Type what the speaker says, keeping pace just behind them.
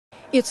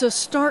It's a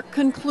stark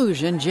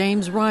conclusion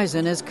James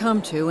Risen has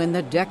come to in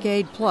the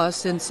decade plus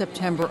since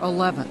September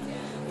 11th.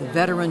 The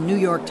veteran New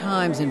York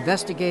Times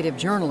investigative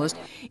journalist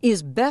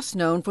is best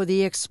known for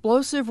the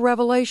explosive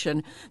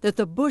revelation that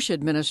the Bush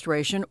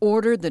administration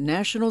ordered the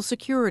National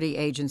Security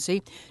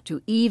Agency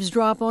to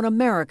eavesdrop on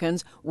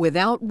Americans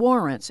without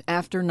warrants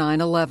after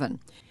 9/11.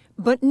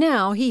 But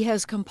now he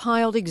has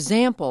compiled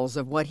examples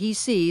of what he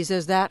sees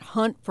as that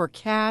hunt for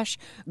cash,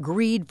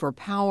 greed for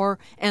power,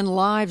 and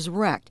lives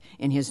wrecked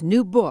in his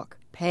new book,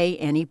 Pay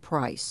Any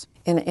Price.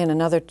 In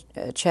another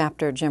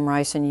chapter, Jim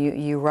Risen,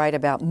 you write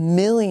about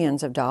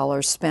millions of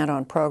dollars spent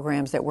on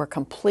programs that were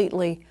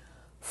completely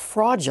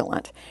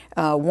fraudulent.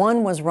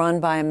 One was run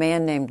by a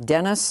man named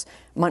Dennis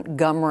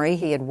Montgomery.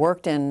 He had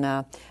worked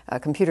in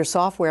computer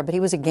software, but he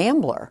was a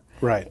gambler.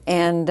 Right.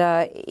 And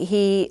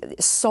he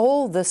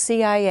sold the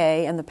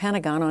CIA and the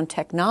Pentagon on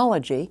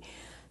technology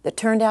that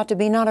turned out to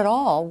be not at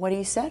all what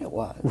he said it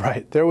was.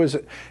 Right.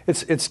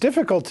 It's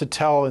difficult to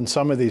tell in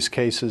some of these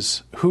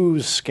cases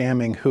who's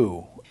scamming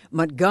who.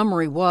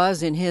 Montgomery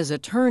was, in his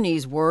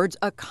attorney's words,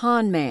 a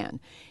con man.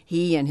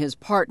 He and his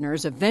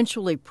partners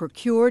eventually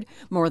procured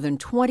more than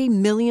 $20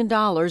 million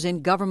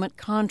in government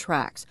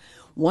contracts.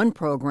 One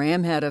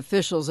program had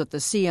officials at the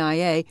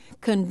CIA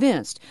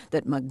convinced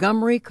that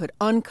Montgomery could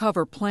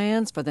uncover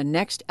plans for the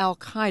next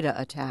al-Qaeda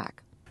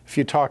attack. If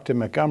you talk to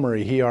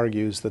Montgomery, he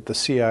argues that the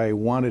CIA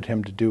wanted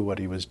him to do what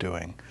he was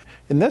doing.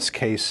 In this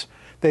case,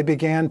 they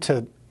began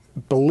to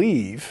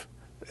believe,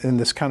 in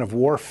this kind of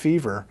war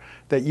fever,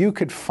 that you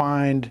could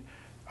find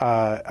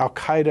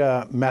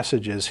al-Qaeda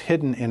messages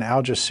hidden in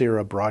Al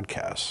Jazeera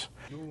broadcasts.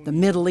 The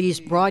Middle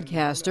East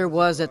broadcaster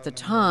was at the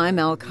time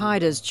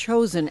al-Qaeda's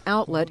chosen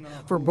outlet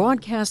for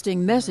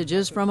broadcasting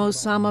messages from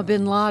Osama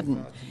bin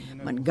Laden.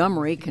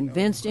 Montgomery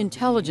convinced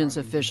intelligence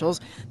officials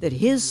that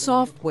his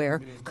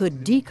software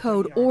could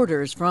decode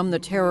orders from the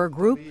terror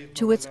group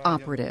to its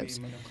operatives.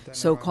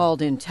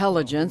 So-called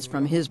intelligence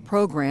from his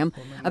program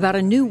about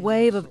a new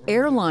wave of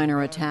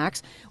airliner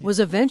attacks was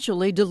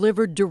eventually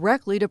delivered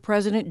directly to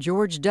President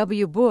George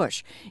W.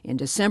 Bush in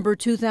December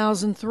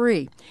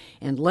 2003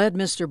 and led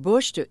Mr.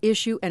 Bush to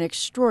issue an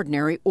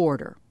extraordinary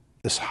order.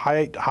 This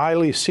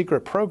highly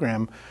secret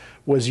program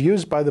was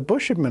used by the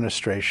Bush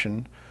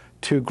administration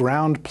to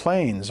ground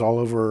planes all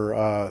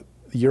over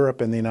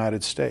Europe and the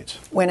United States.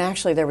 When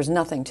actually there was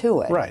nothing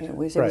to it. Right. It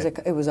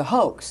was a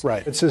hoax.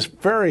 Right. It's this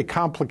very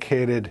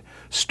complicated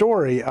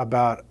story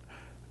about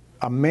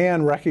a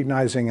man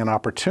recognizing an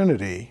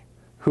opportunity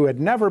who had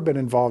never been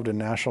involved in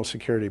national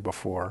security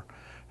before,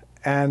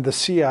 and the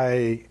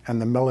CIA and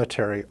the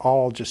military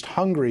all just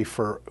hungry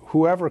for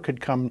whoever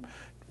could come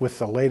with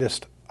the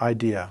latest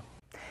idea.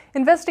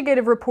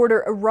 Investigative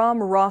reporter Aram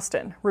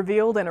Roston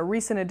revealed in a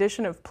recent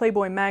edition of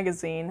Playboy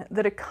magazine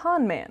that a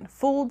con man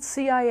fooled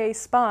CIA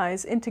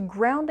spies into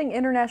grounding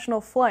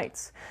international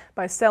flights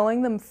by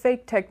selling them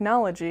fake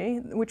technology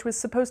which was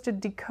supposed to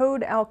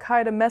decode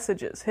al-Qaeda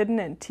messages hidden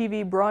in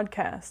TV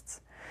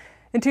broadcasts.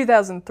 In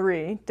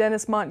 2003,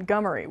 Dennis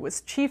Montgomery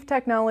was Chief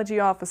Technology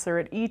Officer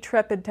at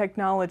eTrepid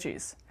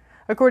Technologies.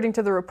 According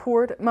to the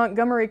report,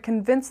 Montgomery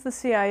convinced the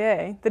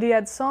CIA that he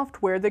had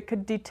software that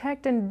could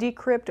detect and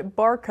decrypt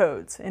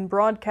barcodes in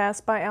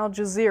broadcasts by Al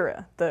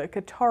Jazeera, the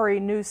Qatari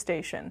news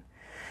station.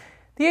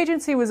 The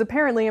agency was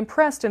apparently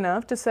impressed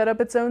enough to set up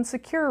its own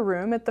secure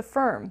room at the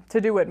firm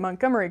to do what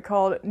Montgomery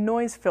called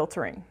noise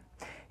filtering.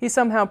 He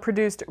somehow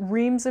produced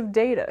reams of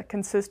data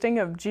consisting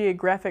of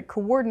geographic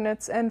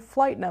coordinates and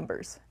flight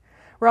numbers.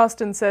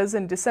 Roston says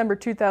in December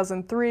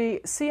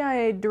 2003,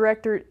 CIA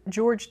Director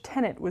George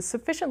Tenet was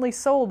sufficiently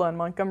sold on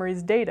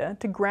Montgomery's data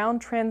to ground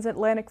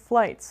transatlantic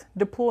flights,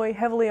 deploy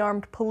heavily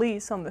armed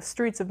police on the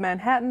streets of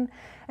Manhattan,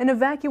 and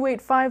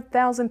evacuate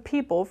 5,000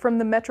 people from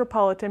the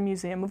Metropolitan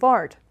Museum of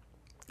Art.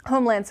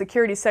 Homeland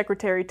Security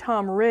Secretary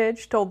Tom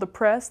Ridge told the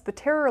press the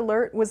terror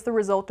alert was the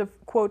result of,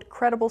 quote,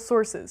 credible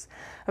sources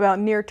about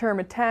near-term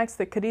attacks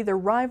that could either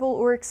rival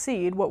or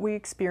exceed what we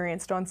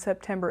experienced on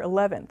September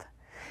 11th.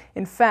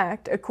 In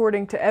fact,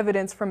 according to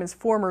evidence from his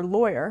former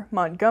lawyer,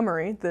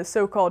 Montgomery, the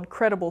so-called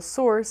credible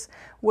source,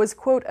 was,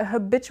 quote, a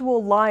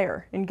habitual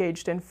liar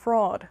engaged in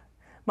fraud.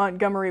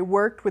 Montgomery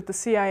worked with the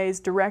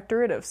CIA's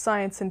Directorate of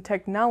Science and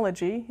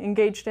Technology,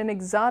 engaged in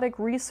exotic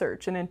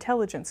research and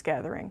intelligence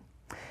gathering.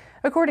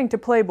 According to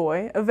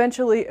Playboy,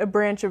 eventually a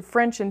branch of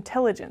French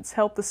intelligence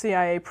helped the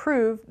CIA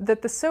prove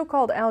that the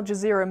so-called Al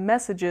Jazeera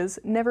messages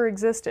never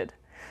existed.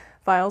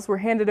 Files were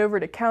handed over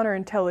to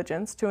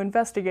counterintelligence to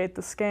investigate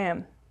the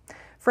scam.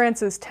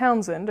 Frances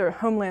Townsend, a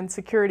Homeland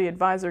Security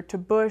advisor to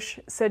Bush,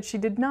 said she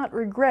did not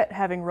regret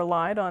having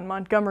relied on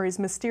Montgomery's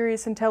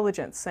mysterious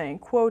intelligence, saying,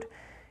 quote,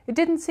 "It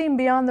didn't seem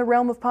beyond the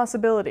realm of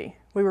possibility.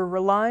 We were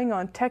relying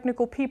on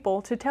technical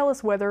people to tell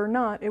us whether or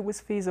not it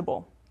was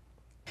feasible."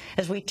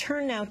 As we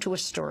turn now to a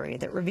story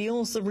that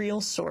reveals the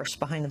real source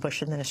behind the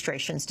Bush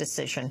administration's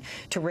decision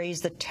to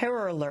raise the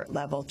terror alert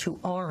level to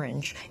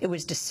orange, it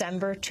was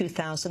December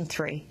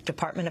 2003.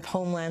 Department of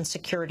Homeland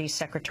Security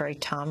Secretary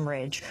Tom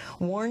Ridge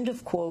warned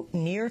of, quote,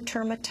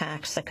 near-term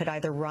attacks that could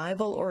either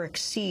rival or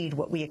exceed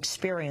what we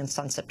experienced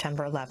on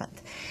September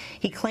 11th.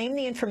 He claimed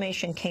the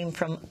information came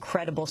from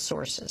credible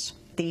sources.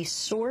 The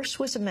source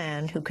was a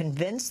man who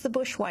convinced the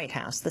Bush White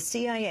House, the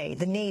CIA,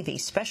 the Navy,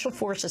 Special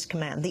Forces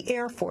Command, the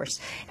Air Force,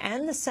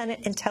 and the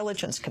Senate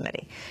Intelligence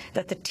Committee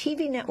that the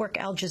TV network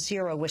Al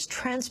Jazeera was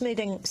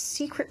transmitting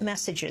secret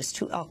messages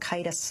to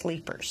al-Qaeda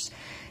sleepers.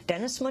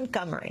 Dennis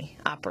Montgomery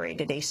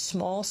operated a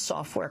small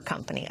software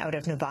company out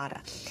of Nevada.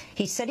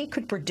 He said he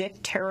could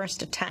predict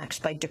terrorist attacks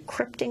by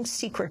decrypting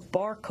secret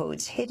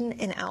barcodes hidden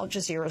in Al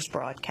Jazeera's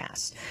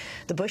broadcast.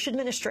 The Bush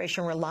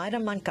administration relied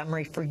on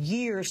Montgomery for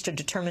years to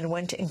determine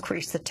when to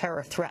increase the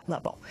terror threat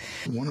level.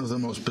 One of the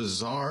most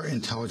bizarre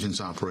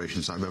intelligence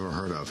operations I've ever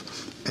heard of.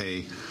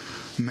 A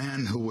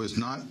man who was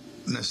not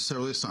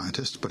necessarily a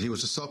scientist, but he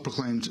was a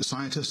self-proclaimed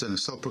scientist and a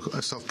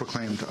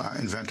self-proclaimed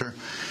inventor.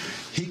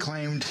 He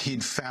claimed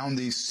he'd found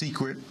these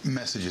secret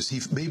messages. He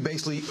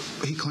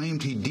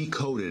claimed he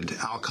decoded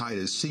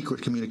al-Qaeda's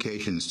secret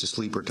communications to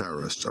sleeper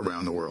terrorists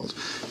around the world.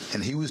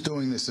 And he was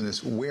doing this in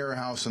this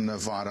warehouse in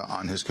Nevada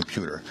on his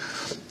computer.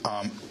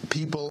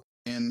 People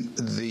in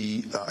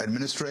the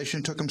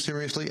administration took him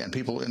seriously, and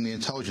people in the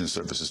intelligence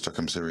services took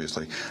him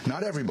seriously.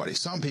 Not everybody.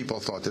 Some people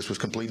thought this was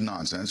complete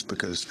nonsense,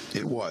 because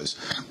it was.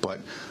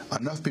 But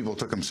enough people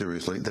took him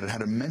seriously that it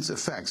had immense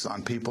effects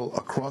on people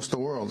across the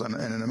world and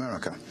in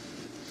America.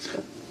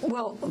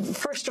 Well,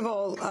 first of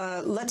all,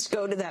 let's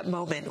go to that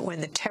moment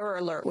when the terror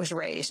alert was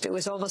raised. It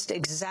was almost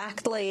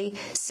exactly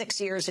 6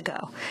 years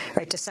ago,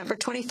 right? December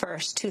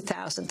 21st,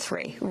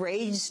 2003,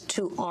 raised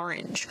to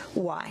orange.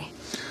 Why?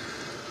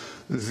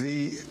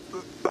 This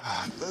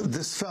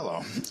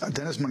fellow,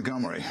 Dennis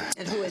Montgomery.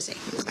 And who is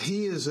he?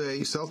 He is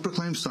a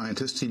self-proclaimed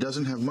scientist. He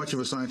doesn't have much of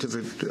a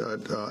scientific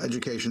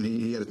education.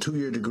 He had a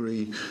 2-year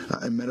degree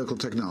in medical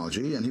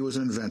technology, and he was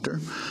an inventor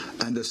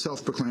and a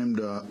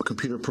self-proclaimed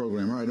computer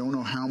programmer. I don't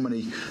know how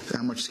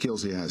much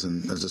skills he has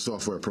as a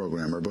software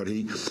programmer, but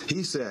he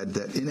said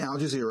that in Al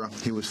Jazeera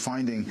he was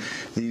finding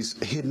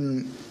these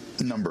hidden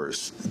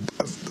numbers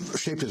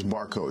shaped as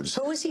barcodes.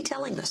 Who was he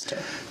telling this to?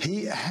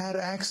 He had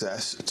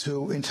access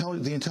to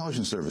the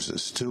intelligence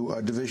services, to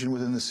a division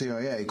within the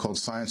CIA called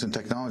Science and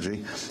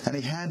Technology, and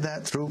he had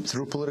that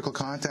through political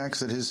contacts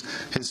that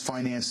his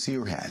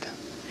financier had.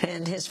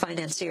 And his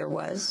financier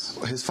was?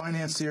 His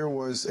financier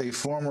was a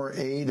former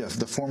aide of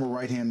the former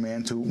right-hand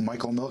man to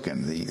Michael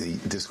Milken, the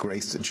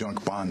disgraced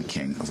junk bond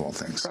king of all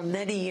things. From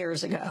many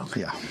years ago.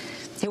 Yeah.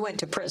 He went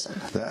to prison.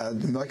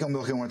 Michael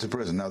Milken went to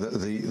prison. Now,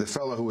 the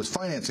fellow who was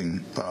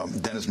financing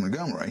Dennis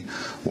Montgomery,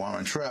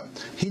 Warren Trepp,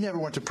 he never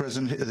went to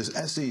prison. The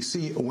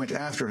SEC went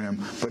after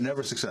him, but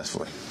never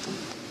successfully.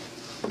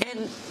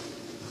 And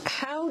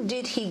how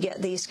did he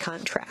get these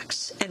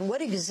contracts? And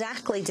what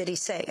exactly did he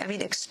say? I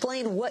mean,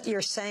 explain what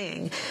you're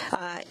saying,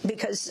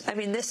 because, I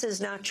mean, this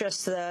is not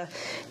just the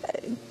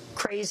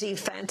crazy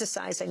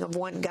fantasizing of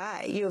one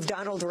guy. You have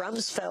Donald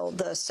Rumsfeld,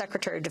 the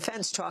Secretary of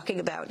Defense,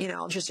 talking about,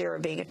 Al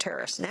Jazeera being a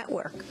terrorist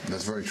network.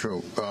 That's very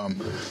true.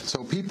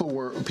 So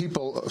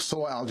people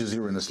saw Al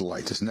Jazeera in this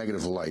light, this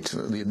negative light.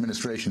 The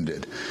administration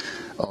did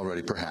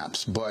already,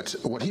 perhaps. But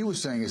what he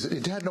was saying is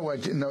it had no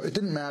idea. No, it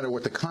didn't matter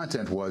what the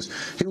content was.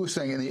 He was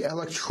saying in the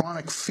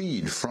electronic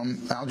feed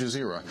from Al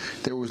Jazeera,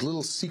 there was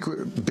little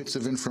secret bits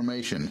of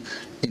information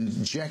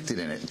injected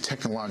in it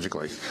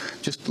technologically,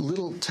 just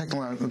little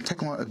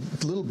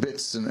little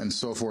bits and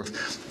so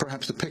forth.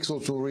 Perhaps the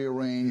pixels were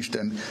rearranged,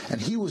 and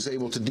he was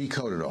able to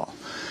decode it all.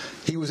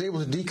 He was able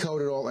to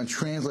decode it all and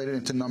translate it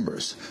into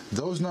numbers.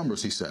 Those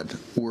numbers, he said,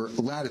 were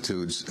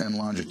latitudes and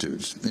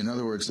longitudes. In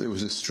other words, it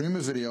was a stream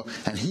of video,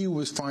 and he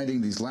was finding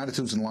these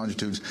latitudes and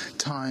longitudes,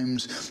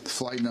 times,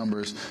 flight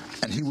numbers,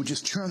 and he would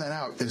just churn that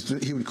out.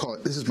 He would call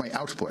it, this is my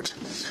output.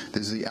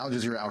 This is the Al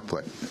Jazeera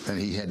output. And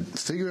he had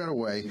figured out a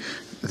way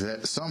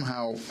that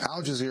somehow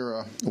Al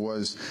Jazeera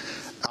was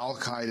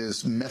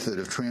al-Qaeda's method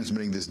of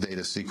transmitting this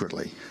data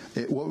secretly.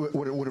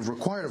 What it would have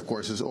required, of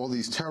course, is all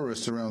these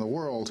terrorists around the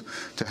world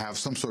to have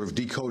some sort of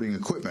decoding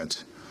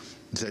equipment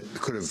that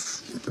could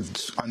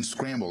have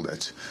unscrambled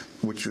it,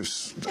 which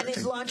was... And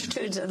these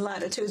longitudes and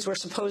latitudes were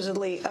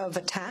supposedly of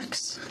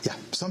attacks? Yeah.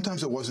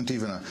 Sometimes it wasn't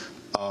even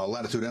a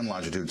latitude and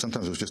longitude.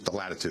 Sometimes it was just a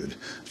latitude,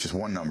 just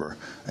one number.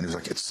 And it was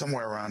like, it's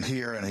somewhere around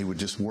here, and he would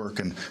just work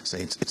and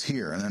say, it's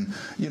here. And then,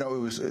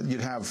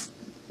 you'd have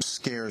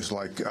scares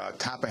like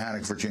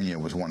Tappahanock, Virginia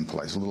was one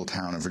place, a little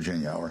town in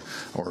Virginia,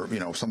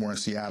 or somewhere in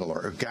Seattle,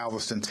 or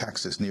Galveston,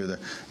 Texas, near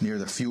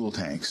the fuel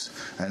tanks,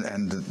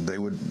 and they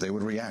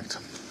would react.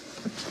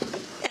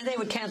 And they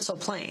would cancel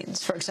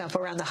planes, for example,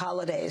 around the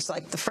holidays,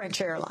 like the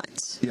French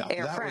airlines, Yeah,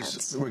 Air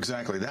France.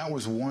 Exactly. That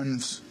was one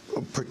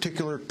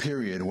particular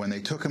period when they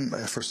took him,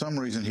 for some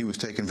reason he was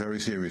taken very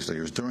seriously.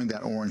 It was during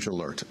that orange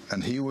alert,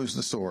 and he was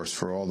the source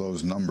for all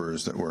those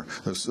numbers that were,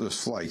 those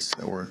flights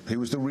that were, he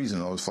was the reason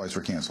those flights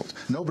were canceled.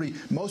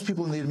 Most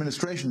people in the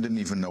administration didn't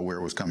even know where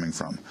it was coming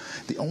from.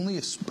 Only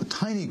a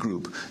tiny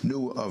group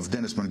knew of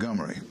Dennis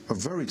Montgomery, a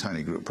very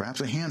tiny group,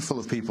 perhaps a handful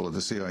of people at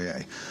the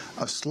CIA.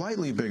 A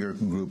slightly bigger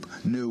group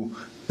knew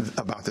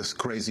about this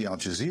crazy Al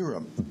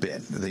Jazeera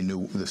bit. They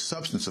knew the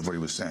substance of what he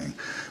was saying.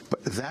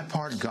 But that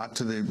part got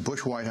to the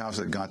Bush White House,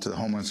 it got to the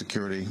Homeland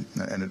Security,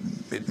 and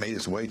it made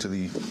its way to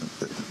the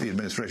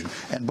administration.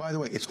 And by the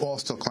way, it's all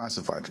still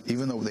classified.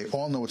 Even though they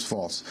all know it's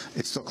false,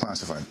 it's still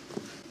classified.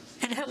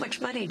 And how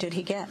much money did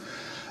he get?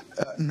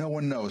 No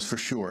one knows for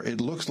sure.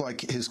 It looks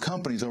like his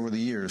companies over the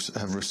years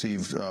have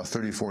received $30 to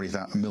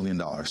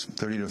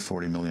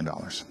 $40 million.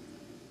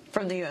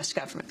 From the U.S.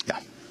 government? Yeah.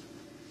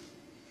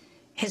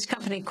 His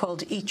company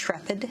called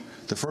eTrepid?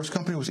 The first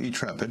company was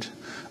eTrepid.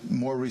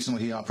 More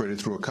recently, he operated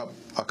through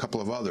a couple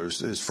of others.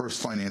 His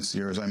first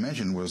financier, as I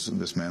mentioned, was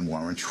this man,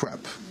 Warren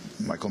Trepp,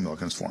 Michael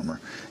Milken's former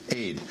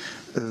aide.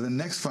 The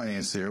next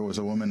financier was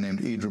a woman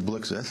named Idra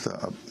Blixith,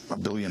 a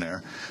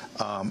billionaire,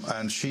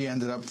 and she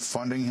ended up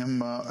funding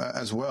him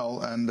as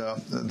well, and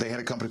they had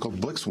a company called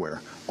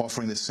Blixware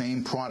offering the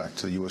same product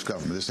to the U.S.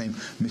 government, the same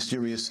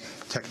mysterious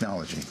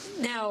technology.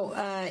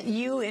 Now,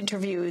 you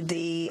interviewed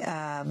the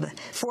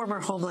former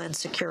Homeland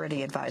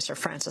Security advisor,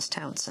 Frances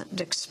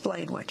Townsend.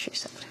 Explain what she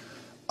said.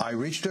 I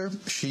reached her.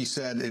 She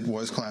said it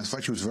was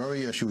classified. She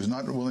was she was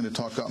not willing to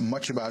talk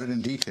much about it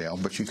in detail,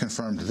 but she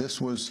confirmed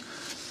this was,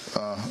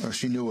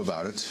 she knew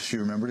about it. She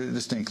remembered it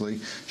distinctly.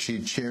 She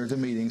had chaired the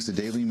meetings, the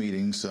daily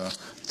meetings,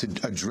 to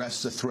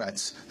address the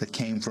threats that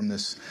came from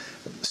this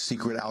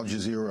secret Al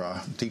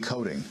Jazeera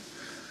decoding.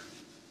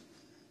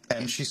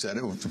 And she said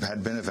it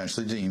had been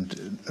eventually deemed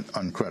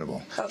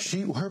uncredible.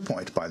 Her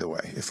point, by the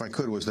way, if I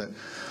could, was that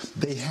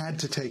they had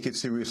to take it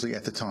seriously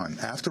at the time.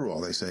 After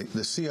all, they say,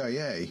 the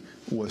CIA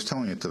was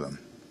telling it to them.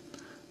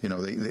 You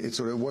know,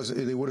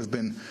 they would have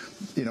been,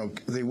 you know,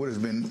 they would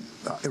have been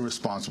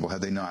irresponsible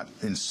had they not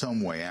in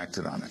some way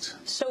acted on it.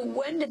 So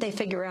when did they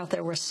figure out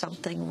there was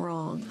something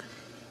wrong?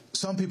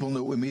 Some people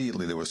knew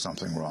immediately there was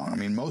something wrong. I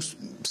mean, most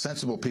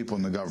sensible people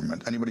in the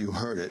government, anybody who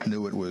heard it,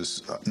 knew it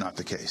was not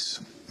the case.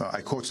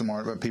 I quote some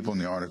people in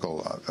the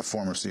article,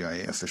 former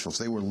CIA officials.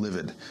 They were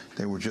livid.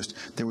 They were just,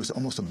 there was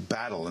almost a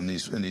battle in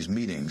these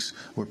meetings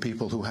where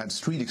people who had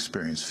street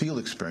experience, field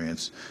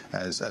experience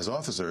as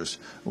officers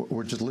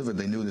were just livid.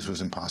 They knew this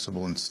was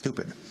impossible and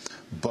stupid.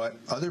 But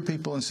other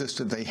people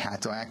insisted they had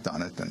to act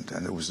on it, and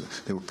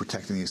they were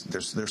protecting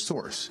their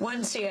source.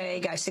 One CIA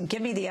guy said,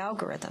 give me the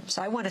algorithms.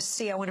 I want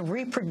to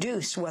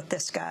reproduce what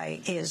this guy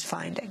is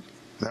finding.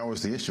 That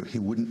was the issue. He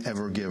wouldn't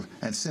ever give,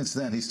 and since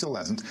then he still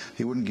hasn't,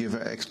 he wouldn't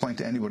explain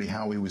to anybody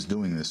how he was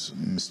doing this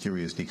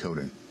mysterious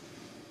decoding.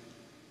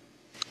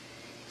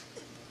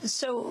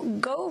 So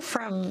go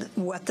from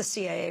what the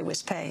CIA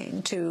was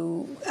paying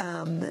to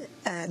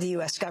the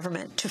U.S.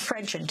 government to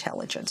French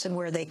intelligence and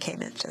where they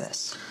came into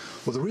this.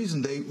 Well, the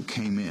reason they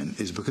came in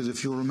is because,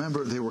 if you'll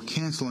remember, they were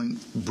canceling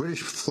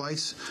British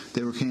flights,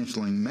 they were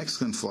canceling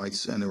Mexican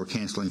flights, and they were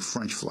canceling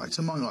French flights,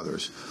 among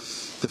others.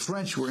 The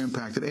French were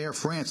impacted. Air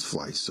France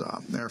flights,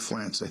 Air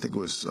France, I think it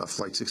was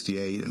Flight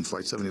 68 and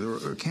Flight 70, they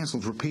were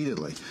canceled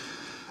repeatedly.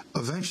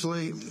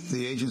 Eventually,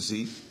 the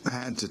agency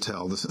had to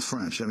tell the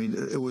French. I mean,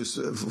 it was,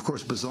 of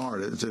course, bizarre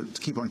to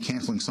keep on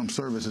canceling some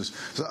services.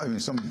 I mean,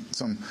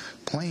 some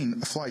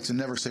plane flights and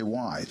never say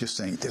why, just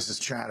saying, this is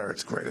chatter,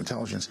 it's great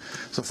intelligence.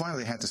 So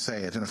finally, they had to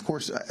say it. And of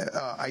course,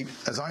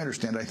 as I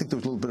understand it, I think there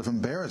was a little bit of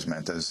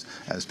embarrassment as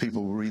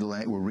people were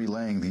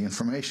relaying the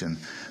information.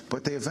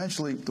 But they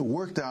eventually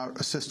worked out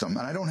a system,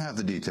 and I don't have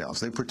the details.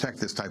 They protect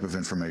this type of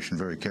information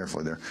very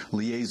carefully. They're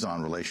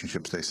liaison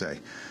relationships, they say.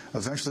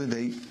 Eventually,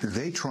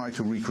 they try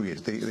to recreate.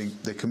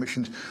 They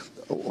commissioned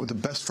the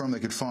best firm they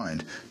could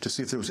find to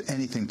see if there was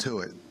anything to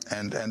it,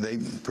 and they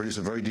produced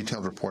a very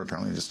detailed report.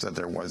 Apparently, just said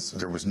there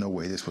was no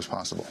way this was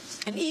possible.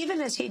 And even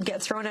as he'd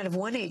get thrown out of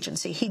one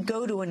agency, he'd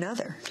go to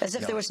another, as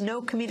if there was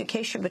no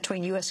communication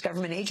between U.S.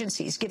 government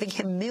agencies, giving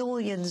him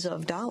millions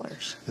of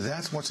dollars.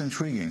 That's what's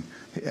intriguing.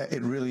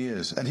 It really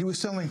is. And he was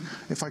selling,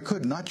 if I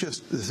could, not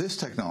just this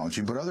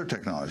technology, but other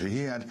technology.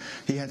 He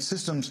had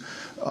systems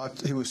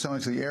he was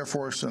selling to the Air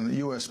Force and the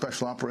U.S.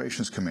 Special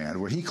Operations Command,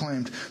 where he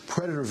claimed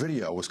Predator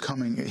video was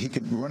coming. He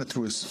could run it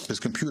through his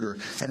computer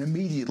and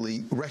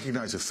immediately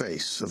recognize a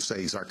face of, say,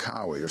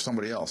 Zarqawi or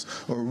somebody else,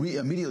 or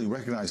immediately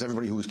recognize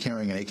everybody who was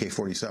carrying an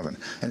AK-47.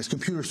 And his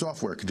computer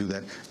software could do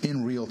that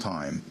in real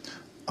time.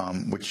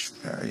 Which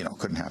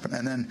couldn't happen.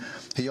 And then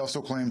he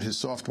also claimed his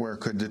software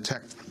could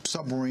detect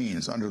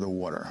submarines under the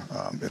water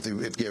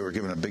if they were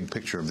given a big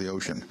picture of the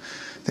ocean,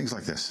 things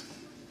like this.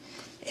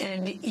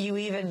 And you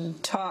even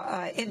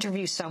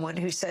interview someone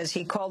who says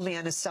he called me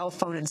on his cell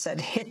phone and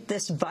said, hit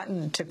this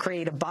button to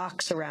create a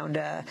box around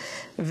a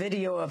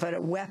video of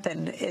a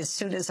weapon as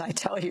soon as I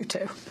tell you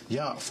to.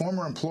 Yeah,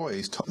 former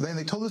employees,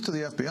 they told this to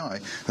the FBI,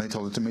 and they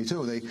told it to me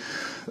too.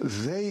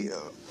 They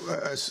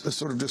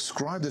sort of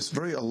described this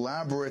very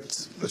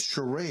elaborate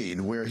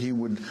charade where he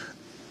would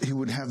he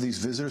would have these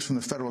visitors from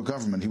the federal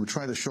government. He would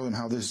try to show them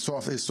how his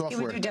software. He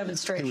would do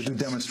demonstrations. He would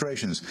do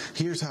demonstrations.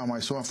 Here's how my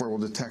software will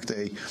detect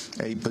a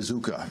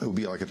bazooka. It would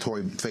be like a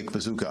toy fake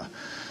bazooka.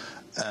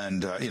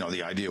 And,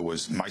 the idea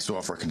was my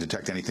software can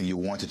detect anything you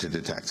want it to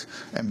detect.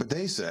 But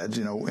they said,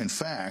 in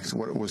fact,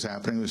 what was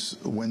happening was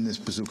when this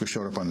bazooka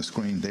showed up on the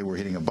screen, they were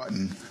hitting a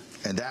button,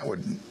 and that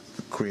would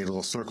create a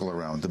little circle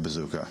around the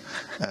bazooka.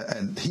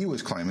 And he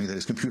was claiming that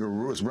his computer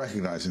was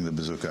recognizing the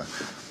bazooka,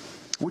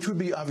 which would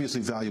be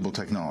obviously valuable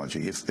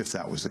technology if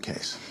that was the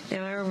case.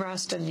 Now, Aaron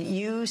Roston,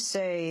 you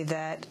say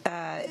that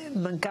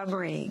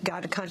Montgomery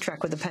got a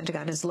contract with the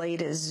Pentagon as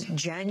late as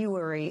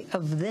January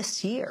of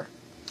this year.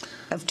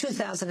 Of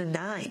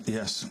 2009.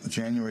 Yes,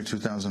 January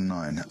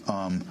 2009.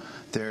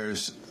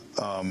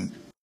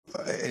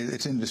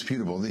 It's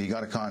indisputable that he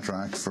got a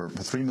contract for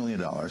 $3 million.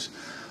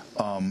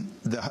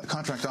 The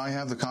contract I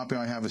have, the copy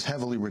I have, is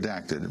heavily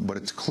redacted, but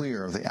it's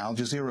clear the Al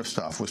Jazeera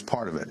stuff was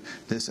part of it.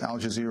 This Al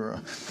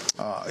Jazeera,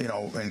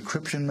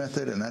 encryption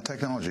method and that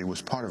technology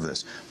was part of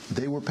this.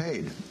 They were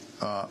paid.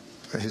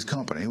 His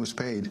company was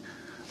paid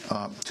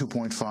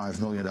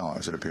 $2.5 million,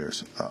 it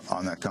appears,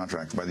 on that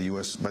contract by the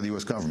U.S.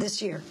 government.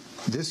 This year.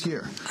 This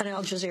year. On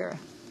Al Jazeera.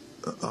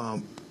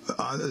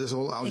 This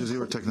whole Al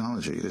Jazeera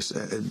technology. His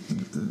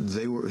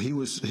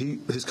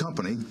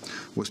company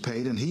was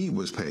paid, and he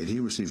was paid.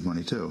 He received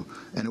money too,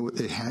 and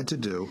it had to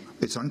do.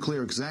 It's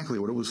unclear exactly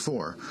what it was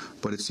for,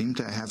 but it seemed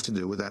to have to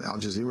do with that Al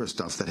Jazeera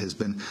stuff that it's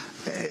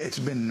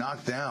been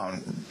knocked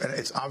down, and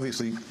it's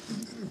obviously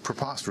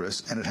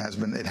preposterous, and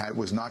it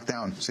was knocked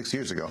down 6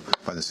 years ago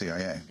by the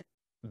CIA.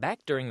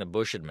 Back during the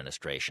Bush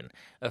administration,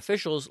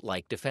 officials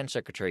like Defense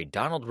Secretary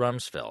Donald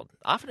Rumsfeld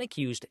often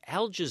accused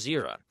Al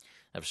Jazeera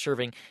of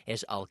serving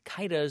as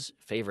al-Qaeda's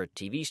favorite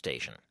TV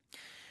station.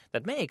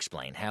 That may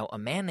explain how a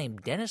man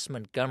named Dennis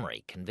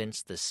Montgomery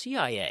convinced the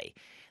CIA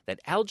that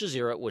Al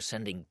Jazeera was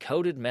sending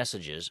coded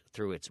messages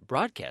through its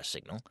broadcast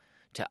signal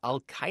to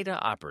al-Qaeda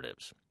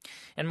operatives.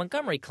 And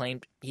Montgomery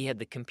claimed he had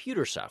the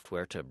computer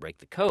software to break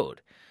the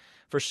code.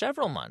 For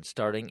several months,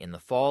 starting in the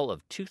fall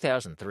of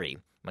 2003,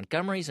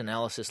 Montgomery's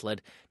analysis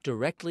led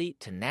directly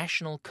to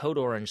national code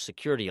orange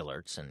security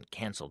alerts and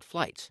canceled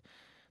flights.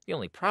 The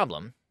only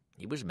problem,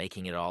 he was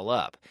making it all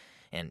up.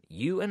 And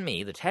you and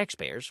me, the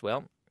taxpayers,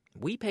 well,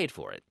 we paid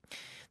for it.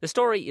 The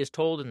story is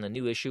told in the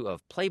new issue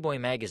of Playboy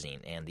magazine,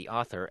 and the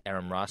author,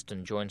 Aaron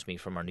Roston, joins me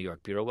from our New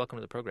York bureau. Welcome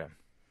to the program.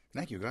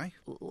 Thank you, Guy.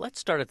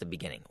 Let's start at the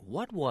beginning.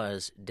 What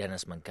was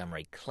Dennis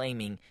Montgomery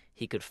claiming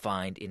he could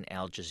find in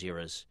Al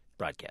Jazeera's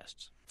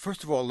broadcasts?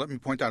 First of all, let me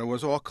point out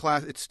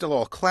it's still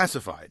all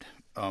classified.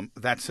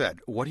 That said,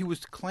 what he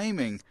was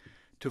claiming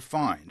to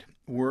find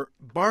were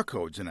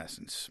barcodes, in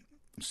essence,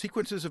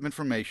 sequences of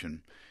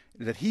information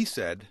that he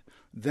said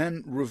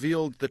then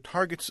revealed the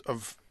targets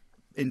of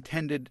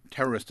intended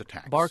terrorist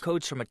attacks.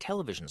 Barcodes from a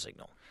television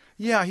signal.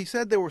 Yeah, he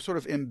said they were sort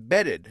of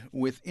embedded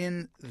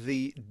within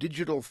the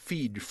digital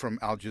feed from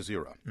Al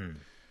Jazeera.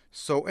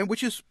 So, and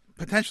which is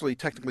potentially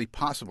technically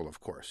possible, of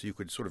course. You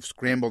could sort of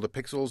scramble the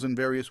pixels in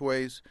various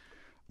ways.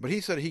 But he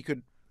said he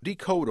could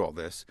decode all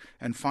this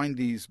and find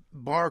these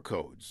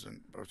barcodes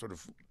and sort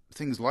of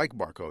things like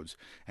barcodes.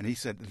 And he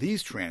said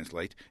these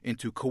translate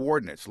into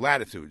coordinates,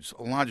 latitudes,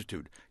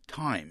 longitude,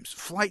 times,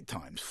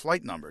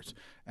 flight numbers.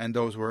 And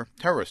those were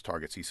terrorist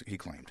targets, he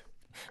claimed.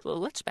 Well,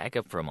 let's back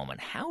up for a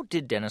moment. How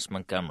did Dennis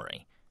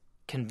Montgomery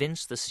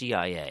convince the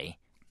CIA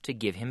to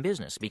give him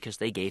business? Because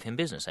they gave him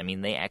business. I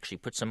mean, they actually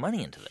put some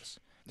money into this.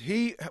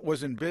 He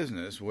was in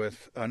business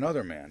with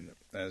another man,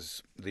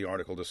 as the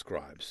article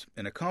describes,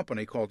 in a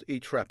company called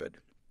eTrepid.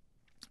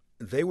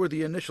 They were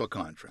the initial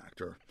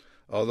contractor,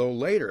 although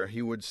later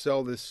he would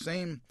sell this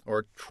same,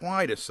 or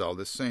try to sell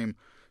this same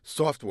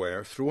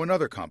software through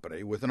another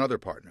company with another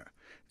partner.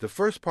 The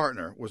first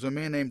partner was a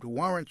man named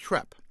Warren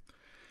Trepp.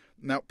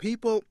 Now,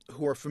 people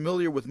who are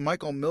familiar with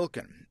Michael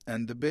Milken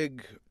and the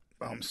big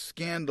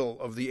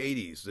scandal of the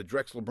 80s, the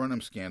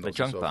Drexel-Burnham scandals, the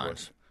junk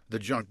bonds. The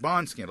junk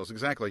bond scandals,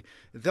 exactly.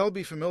 They'll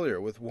be familiar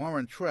with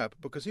Warren Trepp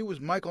because he was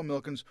Michael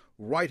Milken's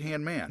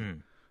right-hand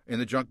man in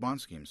the junk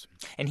bond schemes.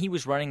 And he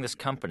was running this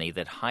company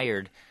that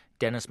hired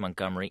Dennis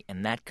Montgomery,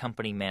 and that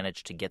company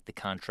managed to get the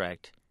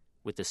contract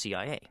with the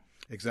CIA.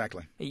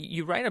 Exactly.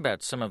 You write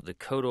about some of the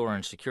code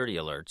orange security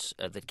alerts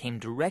that came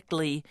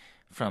directly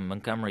from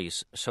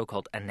Montgomery's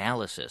so-called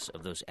analysis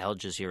of those Al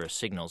Jazeera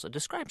signals.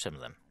 Describe some of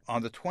them.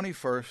 On the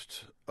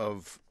 21st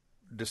of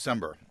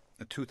December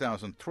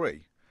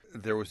 2003,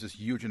 there was this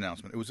huge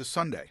announcement. It was a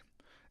Sunday.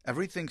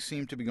 Everything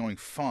seemed to be going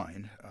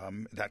fine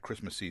that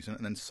Christmas season.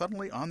 And then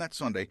suddenly on that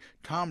Sunday,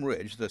 Tom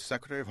Ridge, the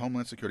Secretary of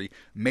Homeland Security,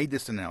 made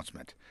this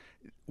announcement.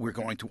 We're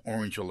going to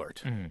orange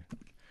alert.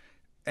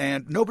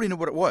 And nobody knew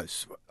what it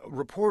was.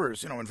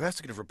 Reporters,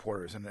 investigative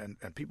reporters and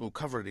people who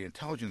cover the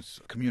intelligence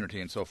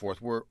community and so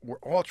forth were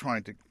all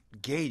trying to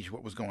gauge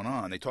what was going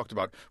on. They talked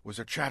about, was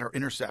there chatter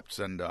intercepts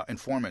and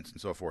informants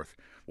and so forth.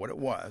 What it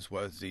was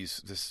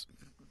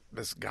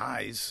this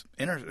guy's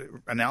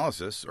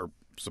analysis or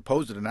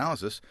supposed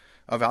analysis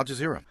of Al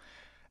Jazeera.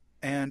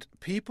 And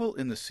people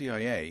in the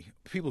CIA,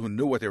 people who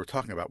knew what they were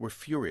talking about, were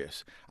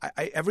furious.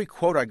 Every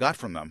quote I got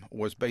from them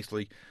was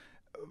basically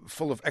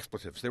full of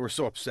expletives. They were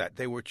so upset.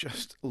 They were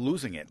just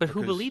losing it. But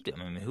who believed him?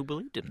 I mean, who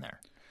believed him there?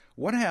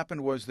 What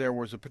happened was there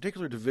was a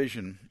particular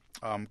division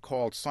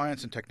called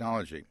Science and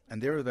Technology,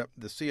 and they're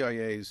the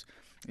CIA's,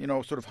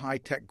 sort of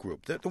high-tech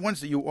group, the ones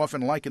that you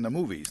often like in the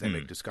movies. They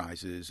make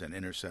disguises and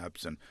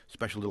intercepts and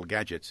special little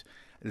gadgets.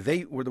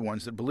 They were the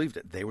ones that believed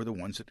it. They were the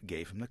ones that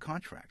gave him the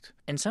contract.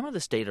 And some of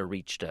this data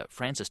reached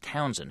Frances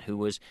Townsend, who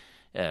was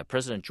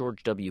President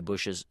George W.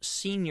 Bush's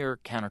senior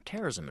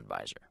counterterrorism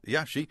advisor.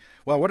 Yeah,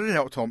 what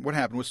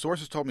happened was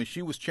sources told me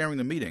she was chairing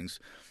the meetings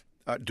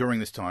during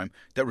this time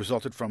that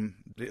resulted from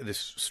this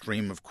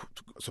stream of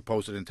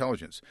supposed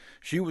intelligence.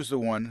 She was the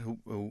one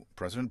who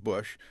President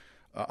Bush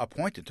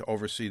appointed to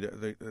oversee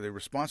the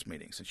response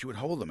meetings, and she would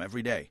hold them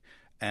every day.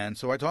 And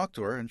so I talked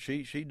to her, and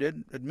she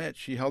did admit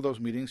she held those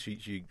meetings.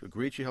 She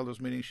agreed she held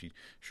those meetings. She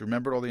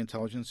remembered all the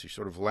intelligence. She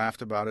sort of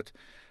laughed about it.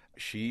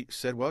 She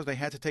said, well, they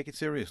had to take it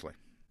seriously.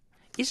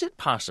 Is it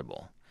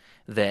possible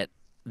that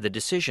the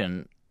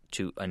decision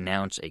to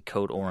announce a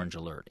Code Orange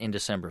alert in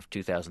December of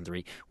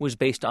 2003 was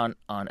based on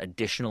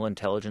additional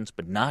intelligence,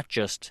 but not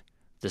just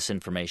this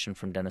information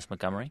from Dennis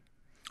Montgomery?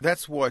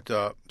 That's what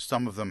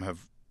some of them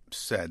have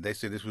said. They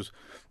say this was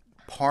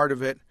part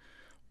of it,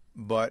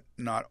 but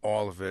not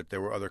all of it.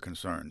 There were other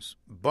concerns.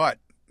 But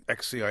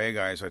ex-CIA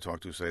guys I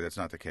talked to say that's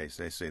not the case.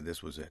 They say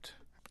this was it.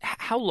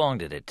 How long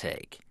did it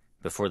take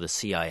before the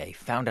CIA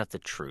found out the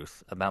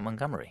truth about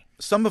Montgomery?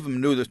 Some of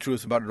them knew the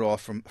truth about it all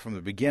from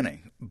the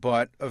beginning.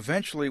 But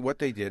eventually what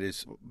they did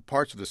is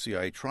parts of the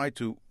CIA tried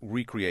to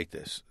recreate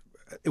this.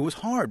 It was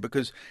hard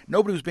because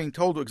nobody was being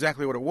told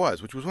exactly what it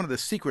was, which was one of the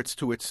secrets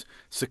to its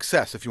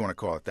success, if you want to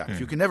call it that.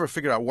 If you can never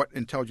figure out what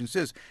intelligence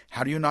is,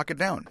 how do you knock it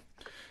down?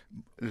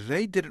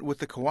 They did it with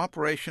the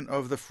cooperation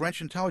of the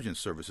French intelligence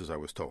services, I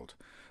was told.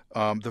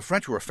 The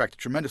French were affected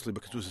tremendously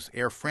because it was this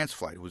Air France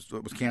flight. It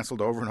was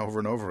canceled over and over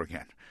and over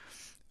again.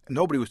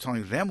 Nobody was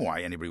telling them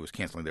why anybody was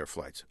canceling their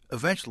flights.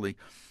 Eventually,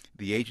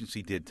 the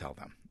agency did tell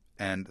them.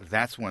 And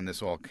that's when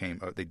this all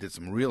came. They did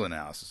some real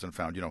analysis and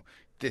found,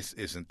 this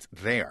isn't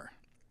there.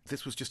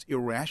 This was just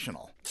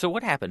irrational. So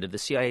what happened? Did the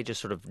CIA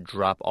just sort of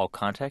drop all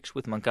contact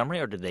with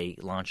Montgomery, or did they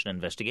launch an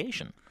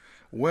investigation?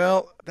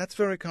 Well, that's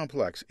very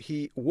complex.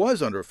 He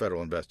was under a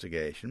federal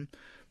investigation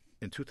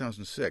in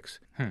 2006.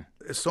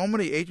 So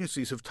many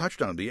agencies have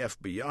touched on him, the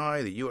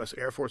FBI, the U.S.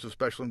 Air Force of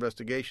Special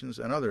Investigations,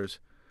 and others,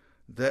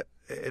 that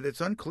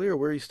it's unclear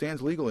where he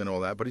stands legally and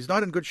all that, but he's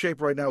not in good shape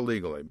right now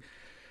legally.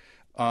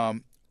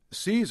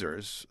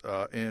 Caesars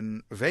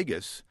in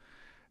Vegas,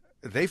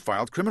 they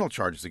filed criminal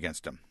charges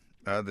against him.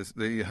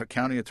 The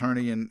county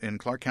attorney in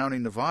Clark County,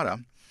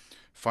 Nevada,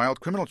 filed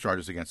criminal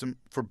charges against him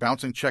for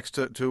bouncing checks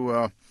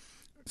to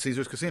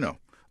Caesars Casino,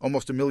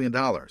 almost $1 million.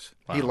 Wow.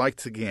 He liked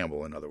to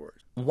gamble, in other words.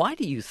 Why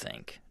do you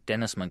think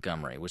Dennis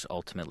Montgomery was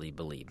ultimately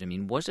believed? I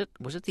mean, was it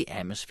the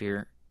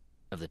atmosphere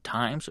of the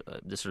times,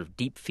 the sort of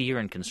deep fear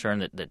and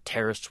concern that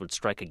terrorists would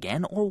strike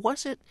again, or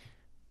was it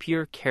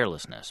pure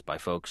carelessness by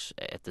folks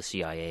at the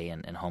CIA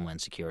and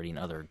Homeland Security and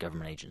other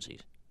government agencies?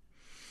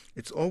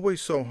 It's always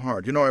so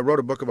hard. I wrote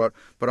a book about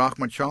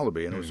Ahmad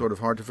Chalabi, and it was sort of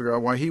hard to figure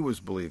out why he was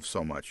believed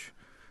so much.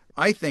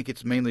 I think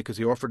it's mainly because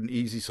he offered an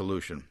easy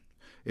solution.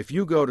 If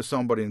you go to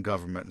somebody in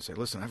government and say,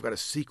 listen, I've got a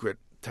secret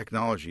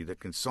technology that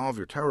can solve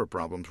your terror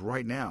problems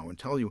right now and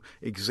tell you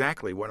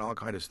exactly what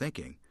Al-Qaeda is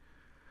thinking,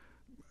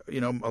 a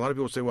lot of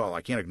people say, well,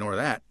 I can't ignore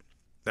that.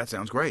 That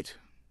sounds great.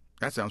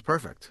 That sounds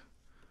perfect.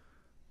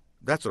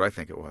 That's what I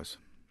think it was.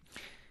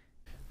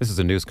 This is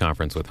a news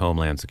conference with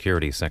Homeland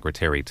Security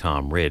Secretary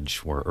Tom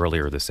Ridge, where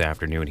earlier this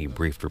afternoon he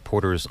briefed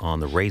reporters on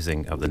the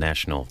raising of the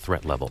national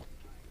threat level.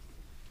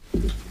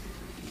 Good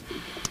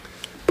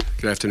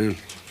afternoon.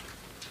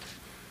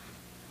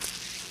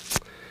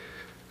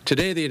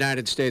 Today, the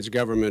United States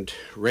government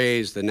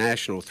raised the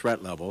national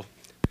threat level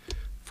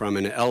from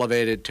an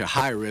elevated to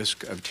high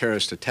risk of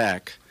terrorist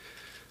attack,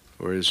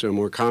 or is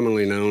more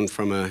commonly known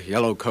from a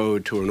yellow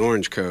code to an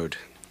orange code.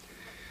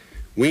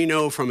 We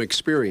know from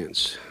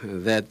experience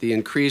that the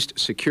increased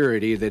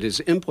security that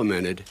is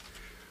implemented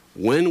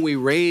when we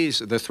raise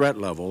the threat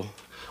level,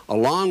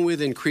 along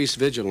with increased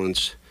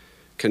vigilance,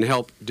 can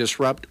help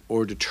disrupt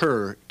or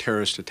deter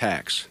terrorist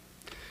attacks.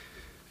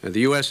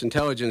 The U.S.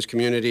 intelligence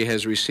community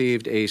has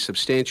received a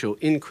substantial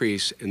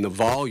increase in the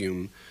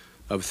volume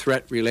of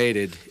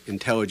threat-related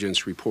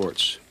intelligence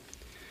reports.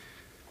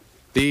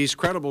 These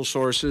credible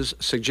sources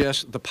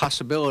suggest the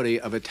possibility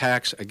of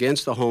attacks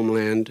against the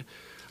homeland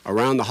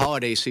around the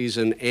holiday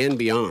season and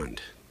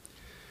beyond.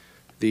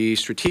 The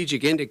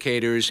strategic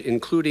indicators,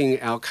 including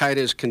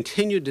Al-Qaeda's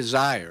continued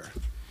desire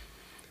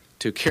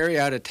to carry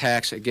out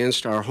attacks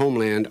against our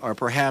homeland, are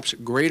perhaps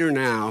greater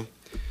now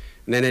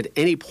than at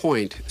any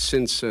point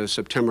since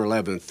September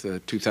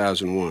 11th,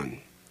 2001.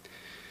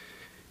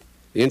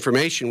 The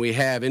information we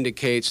have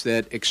indicates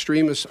that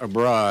extremists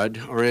abroad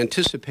are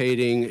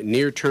anticipating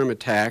near-term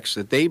attacks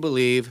that they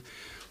believe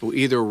will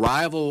either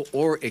rival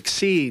or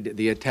exceed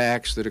the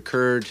attacks that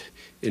occurred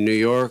in New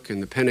York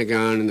and the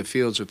Pentagon and the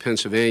fields of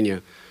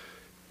Pennsylvania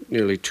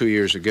nearly 2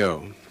 years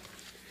ago.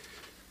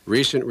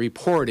 Recent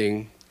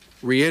reporting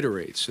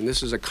reiterates, and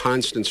this is a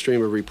constant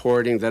stream of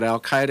reporting, that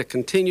al-Qaeda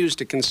continues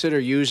to consider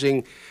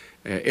using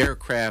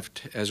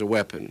aircraft as a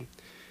weapon.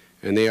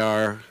 And they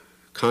are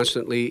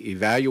constantly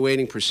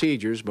evaluating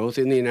procedures, both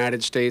in the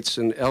United States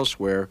and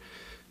elsewhere,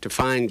 to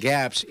find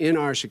gaps in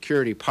our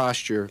security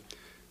posture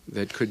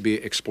that could be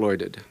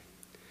exploited.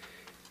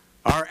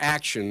 Our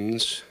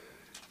actions,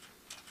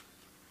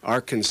 our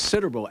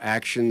considerable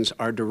actions,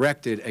 are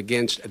directed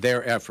against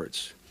their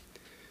efforts.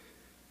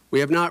 We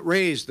have not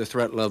raised the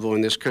threat level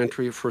in this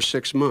country for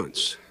 6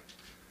 months,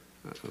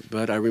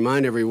 but I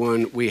remind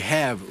everyone we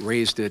have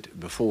raised it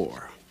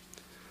before.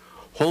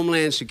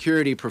 Homeland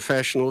security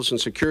professionals and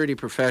security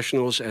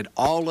professionals at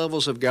all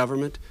levels of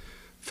government,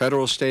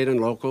 federal, state, and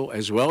local,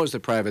 as well as the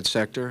private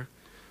sector,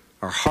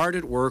 are hard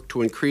at work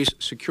to increase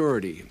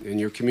security in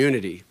your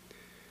community,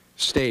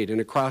 state,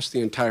 and across the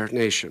entire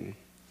nation.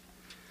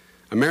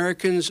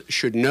 Americans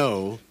should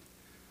know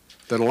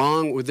that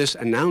along with this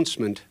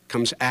announcement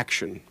comes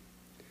action.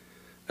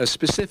 A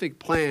specific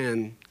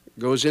plan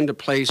goes into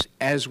place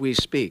as we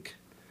speak.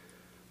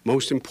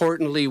 Most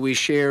importantly, we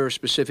share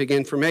specific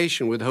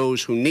information with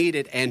those who need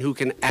it and who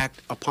can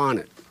act upon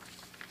it.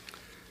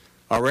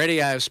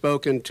 Already I have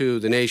spoken to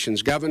the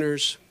nation's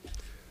governors,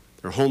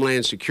 their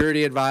Homeland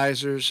Security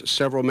advisors,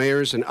 several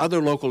mayors, and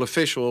other local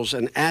officials,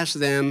 and asked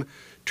them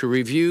to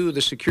review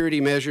the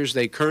security measures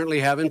they currently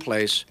have in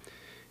place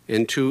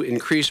and to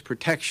increase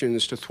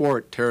protections to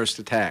thwart terrorist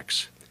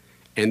attacks.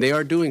 And they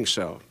are doing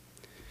so.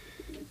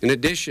 In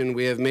addition,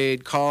 we have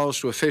made calls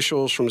to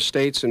officials from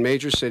states and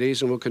major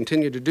cities, and will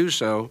continue to do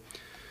so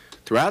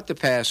throughout the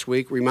past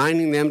week,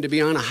 reminding them to be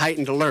on a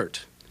heightened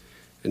alert.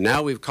 And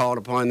now we've called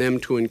upon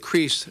them to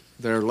increase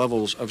their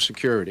levels of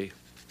security.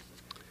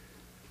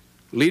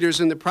 Leaders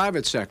in the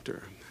private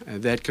sector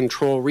that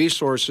control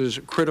resources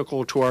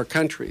critical to our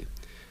country,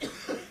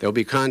 they'll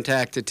be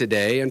contacted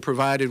today and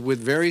provided with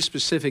very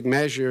specific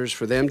measures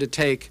for them to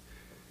take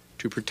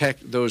to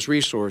protect those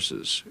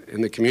resources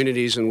in the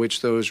communities in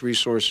which those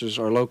resources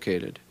are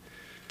located.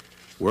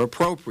 Where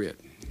appropriate,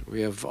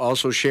 we have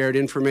also shared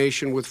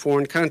information with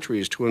foreign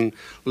countries to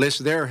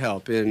enlist their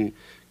help in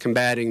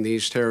combating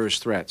these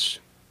terrorist threats.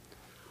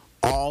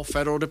 All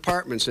federal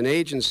departments and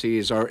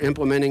agencies are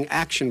implementing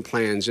action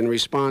plans in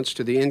response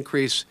to the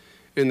increase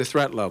in the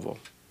threat level.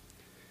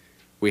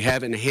 We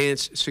have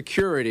enhanced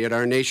security at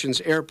our nation's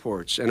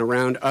airports and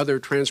around other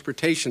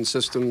transportation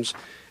systems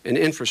and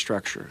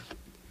infrastructure.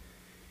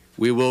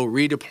 We will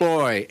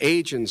redeploy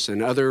agents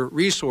and other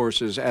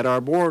resources at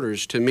our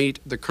borders to meet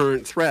the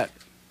current threat.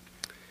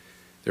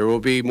 There will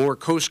be more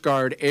Coast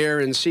Guard air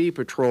and sea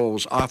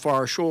patrols off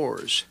our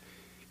shores,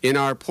 in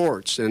our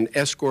ports, and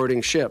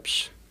escorting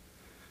ships.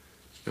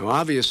 Now,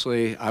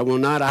 obviously, I will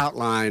not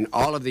outline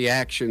all of the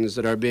actions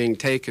that are being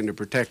taken to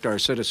protect our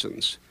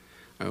citizens.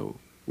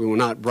 We will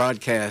not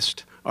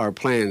broadcast our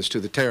plans to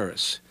the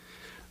terrorists,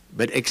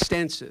 but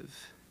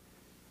extensive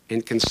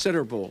and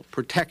considerable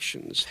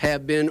protections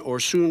have been or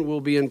soon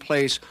will be in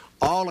place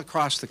all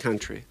across the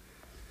country.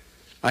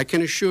 I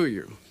can assure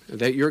you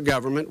that your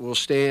government will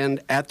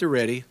stand at the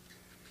ready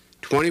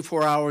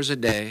 24 hours a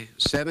day,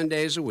 7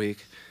 days a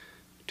week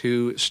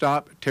to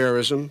stop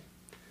terrorism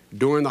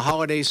during the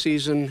holiday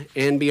season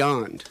and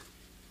beyond.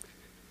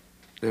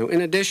 Now, in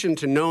addition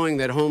to knowing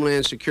that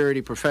Homeland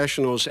Security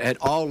professionals at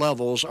all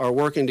levels are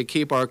working to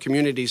keep our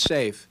communities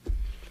safe,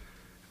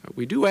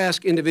 we do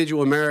ask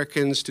individual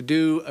Americans to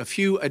do a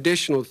few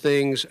additional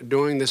things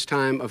during this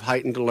time of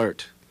heightened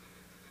alert.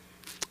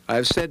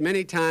 I've said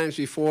many times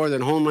before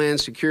that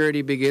Homeland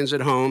Security begins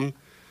at home.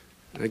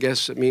 I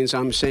guess it means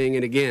I'm saying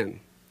it again.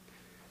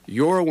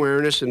 Your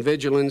awareness and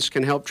vigilance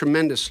can help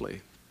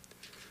tremendously.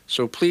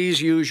 So please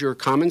use your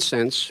common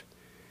sense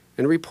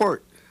and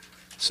report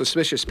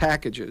suspicious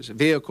packages,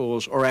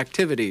 vehicles, or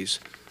activities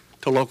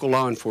to local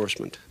law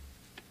enforcement.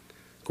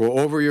 Go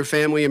over your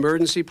family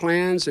emergency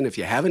plans, and if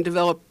you haven't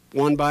developed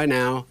one by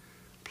now,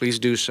 please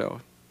do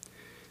so.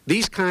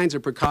 These kinds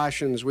of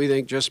precautions, we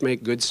think, just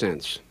make good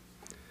sense.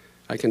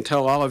 I can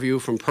tell all of you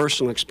from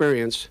personal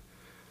experience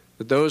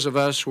that those of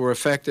us who were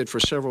affected for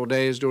several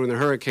days during the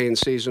hurricane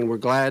season were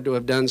glad to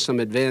have done some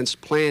advanced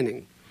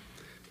planning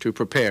to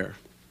prepare.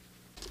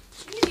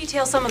 Can you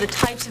detail some of the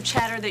types of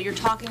chatter that you're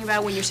talking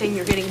about when you're saying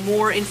you're getting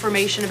more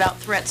information about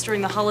threats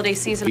during the holiday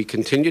season? We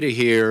continue to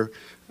hear,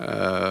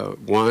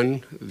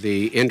 one,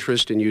 the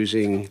interest in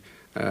using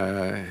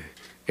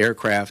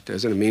aircraft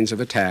as a means of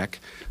attack.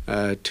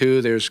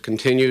 Two, there's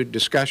continued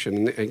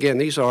discussion. Again,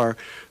 these are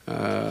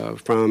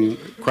from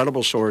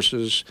credible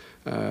sources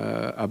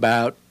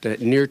about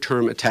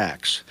near-term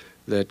attacks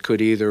that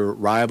could either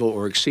rival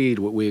or exceed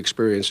what we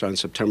experienced on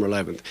September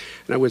 11th.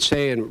 And I would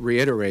say and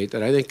reiterate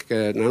that I think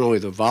not only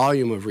the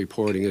volume of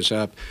reporting is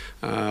up,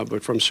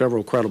 but from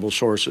several credible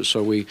sources.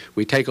 So we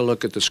take a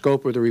look at the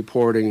scope of the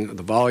reporting,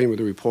 the volume of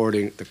the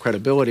reporting, the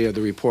credibility of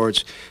the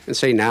reports, and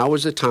say now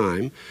is the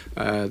time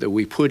that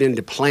we put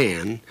into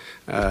plan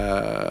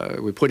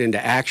we put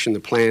into action the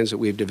plans that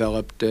we've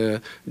developed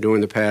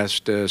during the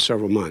past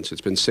several months.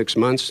 It's been 6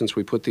 months since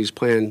we put these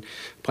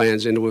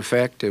plans into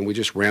effect, and we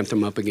just ramped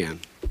them up again.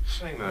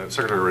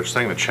 Secretary Rich,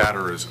 saying the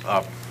chatter is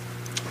up,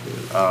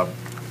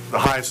 the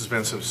highest has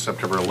been since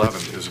September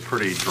 11th is a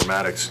pretty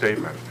dramatic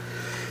statement.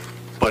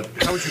 But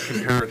how would you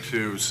compare it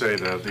to, say,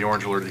 the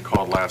orange alert you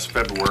called last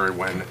February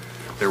when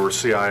there were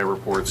CIA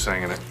reports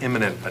saying an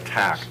imminent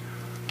attack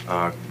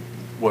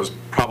was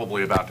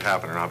probably about to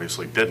happen and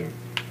obviously didn't?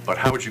 But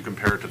how would you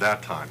compare it to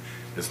that time?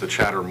 Is the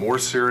chatter more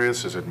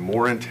serious? Is it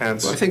more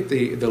intense? Well, I think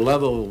the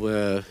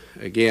level,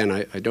 again,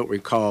 I don't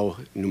recall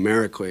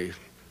numerically,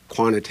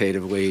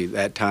 quantitatively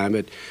that time,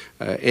 but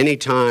any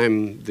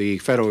time the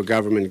federal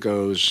government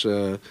goes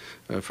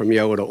from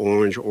yellow to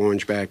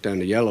orange back down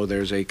to yellow,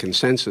 there's a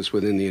consensus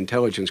within the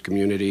intelligence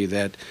community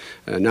that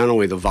not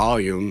only the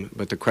volume,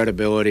 but the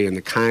credibility and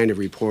the kind of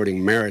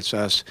reporting merits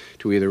us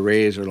to either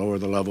raise or lower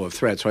the level of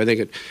threat. So I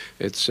think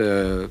it's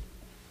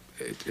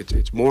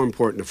more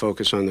important to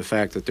focus on the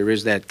fact that there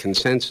is that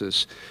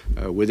consensus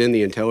within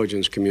the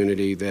intelligence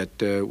community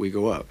that we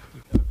go up.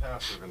 In the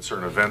past, there have been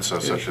certain events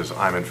such as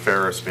Ayman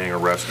Ferris being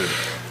arrested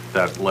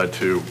that led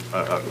to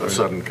a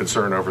sudden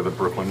concern over the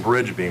Brooklyn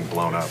Bridge being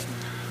blown up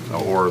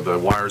or the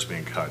wires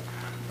being cut.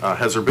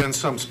 Has there been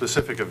some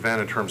specific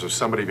event in terms of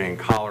somebody being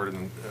collared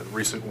in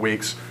recent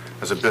weeks?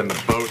 Has it been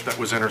the boat that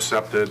was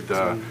intercepted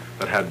that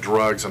had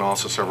drugs and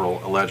also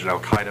several alleged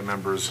al-Qaeda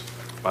members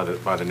by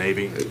the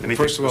Navy? Anything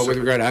First of all, with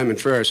specific? regard to Ayman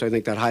Ferris, I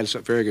think that highlights a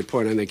very good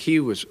point. I think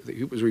he was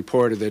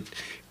reported that it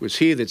was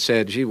he that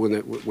said, gee,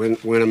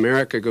 when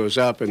America goes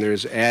up and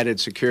there's added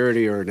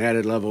security or an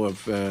added level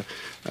of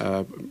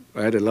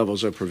added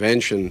levels of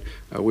prevention,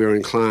 we are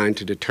inclined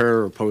to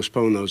deter or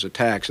postpone those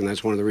attacks, and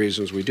that's one of the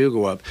reasons we do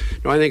go up.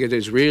 No, I think it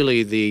is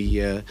really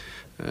the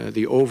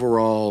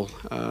overall,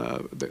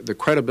 the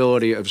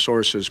credibility of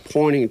sources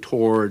pointing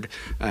toward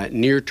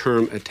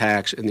near-term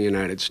attacks in the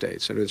United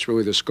States. And it's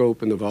really the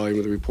scope and the volume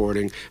of the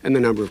reporting and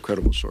the number of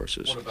credible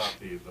sources. What about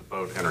the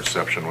boat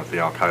interception with the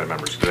al-Qaeda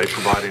members? Did they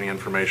provide any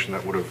information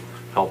that would have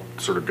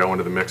helped sort of go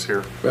into the mix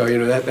here? Well, you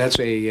know, that's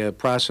a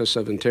process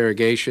of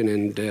interrogation,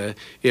 and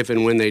if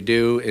and when they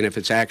do, and if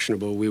it's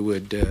actionable, we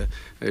would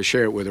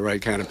share it with the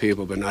right kind of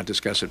people, but not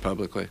discuss it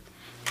publicly.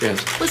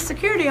 Yes. With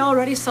security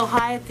already so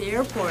high at the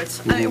airports,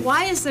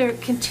 why is there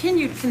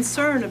continued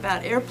concern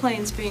about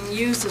airplanes being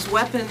used as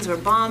weapons or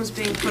bombs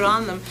being put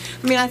on them?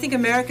 I mean, I think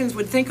Americans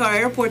would think our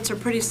airports are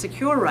pretty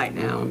secure right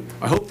now.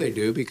 I hope they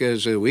do,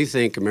 because we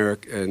think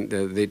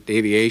the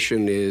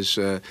aviation is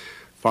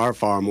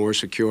far more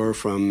secure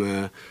from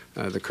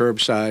the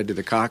curbside to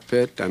the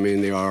cockpit. I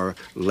mean, there are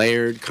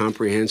layered,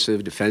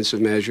 comprehensive defensive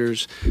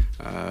measures,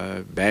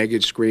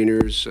 baggage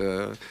screeners,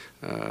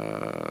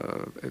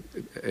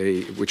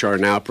 which are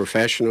now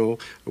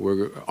professional.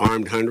 We're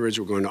armed hundreds.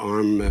 We're going to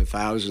arm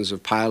thousands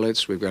of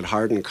pilots. We've got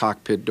hardened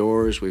cockpit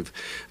doors. We've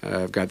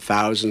got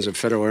thousands of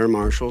federal air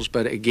marshals.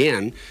 But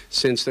again,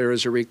 since there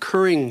is a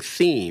recurring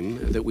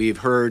theme that we've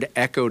heard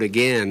echoed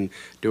again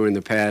during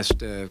the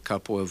past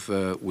couple of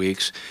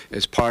weeks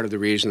as part of the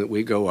reason that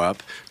we go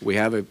up, we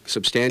have a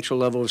substantial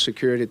level of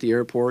security at the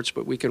airports,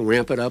 but we can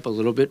ramp it up a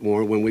little bit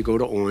more when we go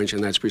to orange,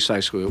 and that's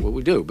precisely what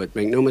we do. But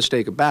make no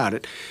mistake about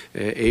it,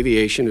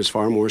 aviation is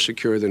far more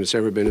secure than it's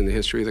ever been in the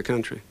history of the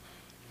country.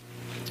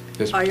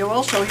 Yes. Are you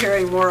also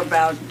hearing more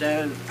about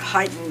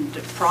heightened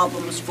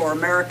problems for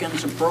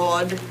Americans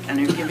abroad, and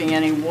are you giving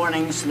any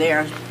warnings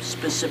there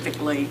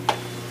specifically?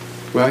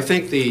 Well, I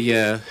think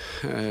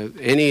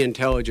any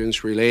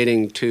intelligence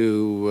relating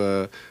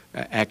to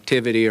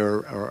activity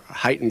or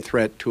heightened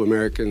threat to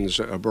Americans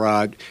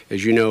abroad,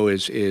 as you know,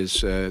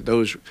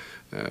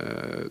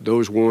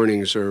 those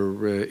warnings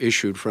are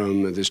issued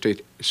from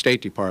the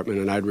State Department,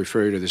 and I'd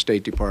refer you to the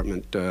State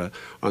Department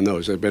on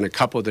those. There have been a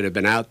couple that have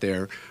been out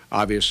there,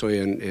 obviously,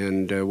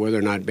 and whether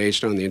or not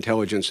based on the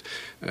intelligence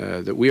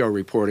that we are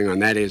reporting on,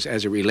 that is,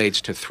 as it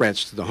relates to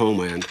threats to the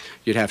homeland,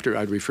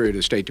 I'd refer you to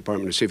the State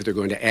Department to see if they're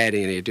going to add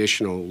any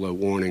additional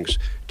warnings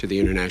to the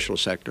international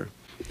sector.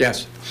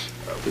 Yes.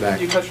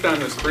 You touched on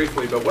this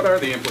briefly, but what are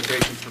the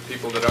implications for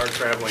people that are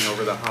traveling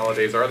over the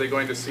holidays? Are they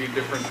going to see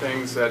different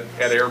things at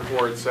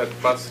airports, at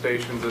bus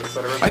stations, et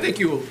cetera? I think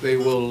they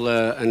will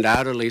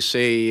undoubtedly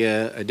see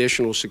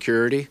additional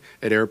security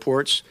at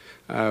airports.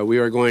 We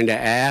are going to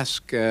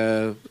ask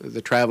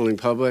the traveling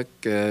public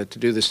to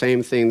do the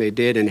same thing they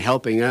did in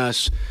helping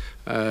us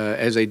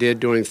as they did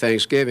during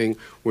Thanksgiving.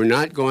 We're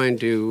not going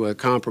to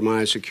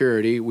compromise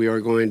security. We are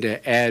going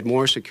to add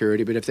more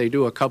security, but if they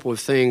do a couple of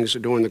things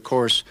during the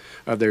course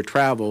of their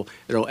travel,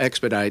 it'll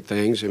expedite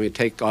things. I mean,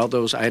 take all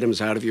those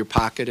items out of your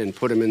pocket and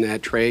put them in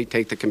that tray,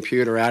 take the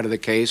computer out of the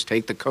case,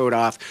 take the coat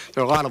off.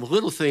 There are a lot of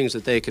little things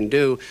that they can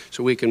do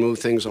so we can move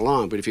things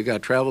along, but if you've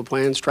got travel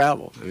plans,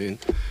 travel. I mean,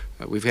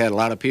 we've had a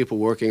lot of people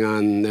working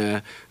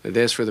on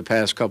this for the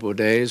past couple of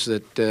days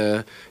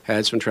that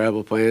had some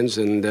travel plans,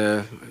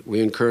 and we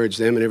encourage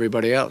them and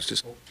everybody else.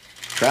 Just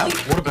travel.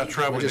 What about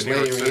traveling to New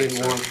York City?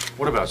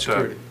 What about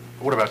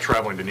What about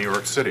traveling to New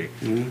York City?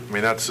 I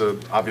mean, that's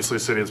obviously a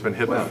city that's been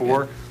hit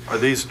before. Are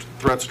these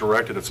threats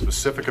directed at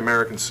specific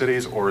American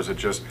cities, or is it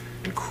just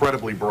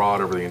incredibly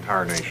broad over the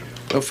entire nation?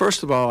 Well,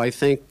 first of all, I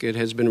think it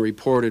has been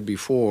reported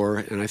before,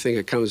 and I think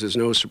it comes as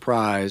no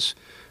surprise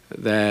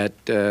that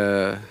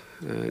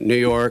New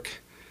York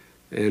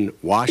and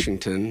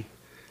Washington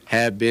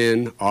have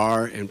been,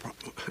 are, and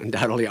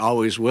undoubtedly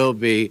always will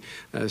be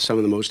some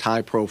of the most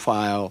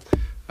high-profile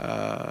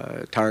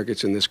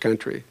targets in this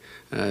country.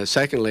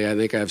 Secondly, I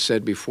think I've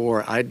said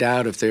before, I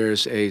doubt if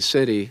there's a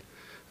city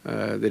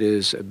that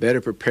is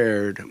better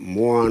prepared,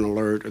 more on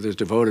alert, or that's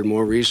devoted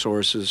more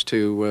resources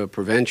to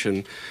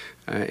prevention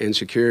and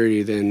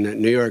security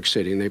than New York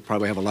City. And they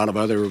probably have a lot of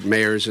other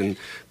mayors and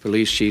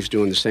police chiefs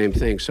doing the same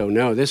thing. So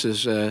no, this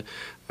is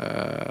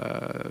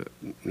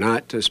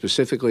not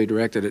specifically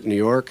directed at New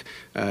York.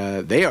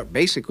 They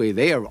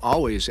are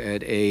always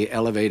at a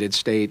elevated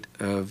state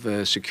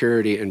of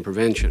security and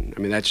prevention. I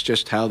mean, that's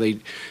just how they,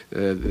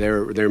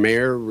 their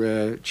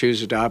mayor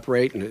chooses to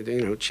operate. And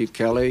you know, Chief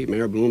Kelly,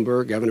 Mayor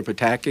Bloomberg, Governor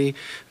Pataki,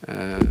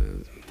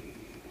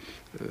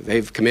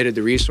 they've committed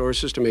the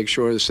resources to make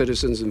sure the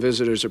citizens and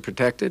visitors are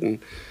protected, and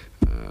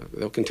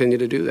they'll continue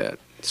to do that.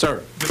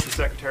 Sir. Mr.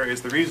 Secretary,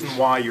 is the reason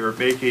why you're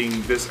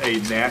making this a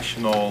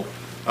national,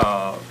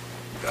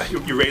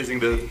 you're raising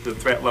the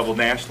threat level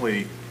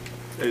nationally,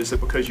 is it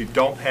because you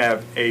don't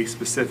have a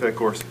specific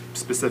or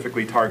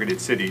specifically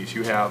targeted cities?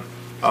 You have,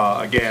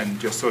 again,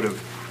 just sort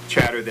of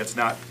chatter that's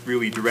not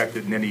really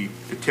directed in any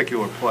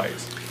particular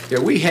place? Yeah,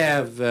 we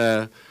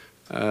have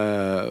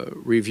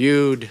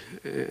reviewed,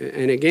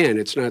 and again,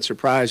 it's not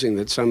surprising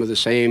that some of the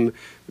same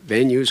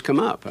venues come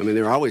up. I mean,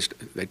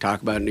 they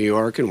talk about New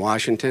York and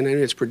Washington, and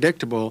it's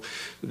predictable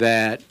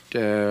that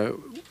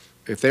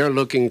if they're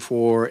looking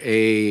for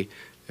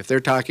if they're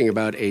talking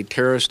about a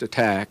terrorist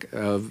attack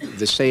of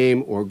the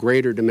same or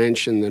greater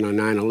dimension than on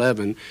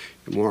 9/11,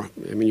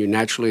 you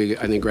naturally,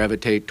 I think,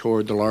 gravitate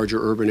toward the larger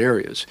urban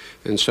areas.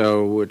 And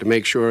so to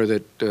make sure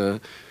that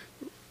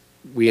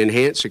we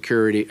enhance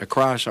security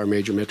across our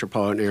major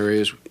metropolitan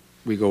areas,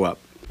 we go up.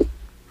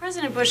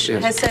 President Bush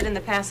has said in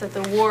the past that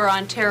the war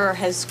on terror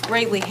has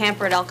greatly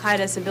hampered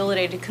al-Qaeda's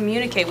ability to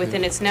communicate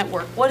within its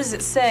network. What does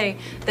it say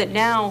that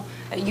now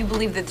you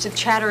believe that the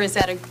chatter is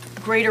at a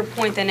greater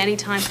point than any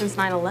time since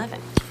 9/11?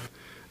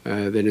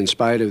 That in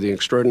spite of the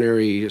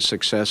extraordinary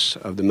success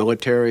of the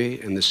military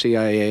and the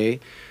CIA,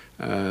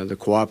 the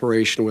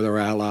cooperation with our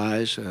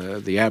allies,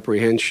 the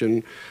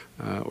apprehension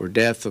or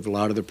death of a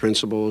lot of the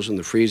principals and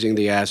the freezing of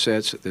the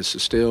assets, this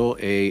is still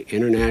an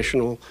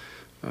international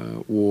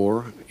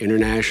war,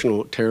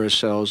 international terrorist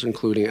cells,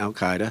 including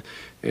al-Qaeda,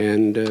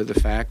 and the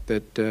fact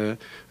that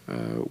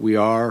we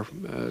are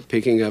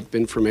picking up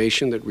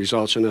information that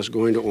results in us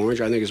going to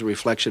Orange, I think is a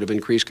reflection of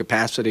increased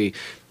capacity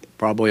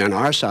probably on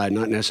our side,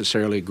 not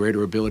necessarily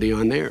greater ability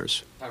on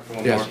theirs.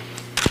 Yes.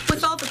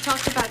 With all the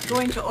talk about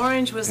going to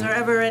Orange, was there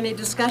ever any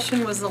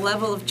discussion? Was the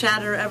level of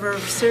chatter ever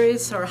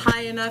serious or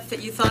high enough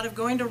that you thought of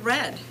going to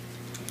Red?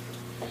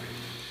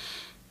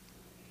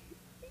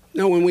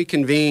 No, when we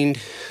convened,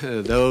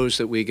 those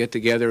that we get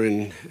together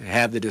and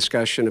have the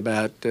discussion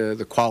about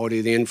the quality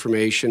of the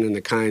information and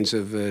the kinds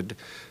of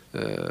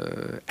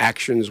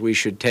actions we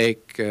should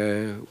take,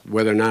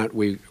 whether or not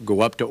we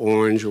go up to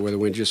Orange or whether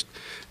we just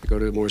go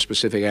to more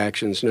specific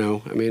actions,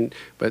 no. I mean,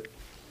 but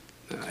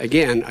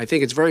again, I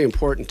think it's very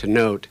important to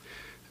note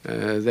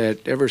that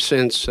ever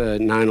since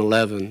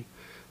 9/11,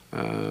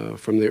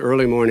 from the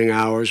early morning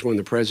hours when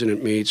the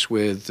President meets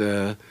with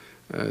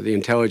the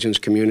intelligence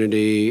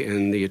community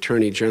and the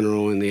Attorney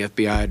General and the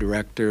FBI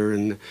Director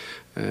and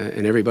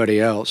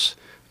everybody else,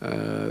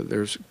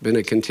 there's been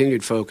a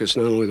continued focus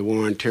not only the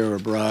war on terror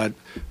abroad,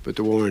 but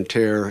the war on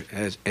terror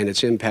and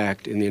its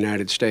impact in the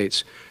United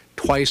States.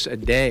 Twice a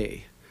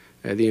day,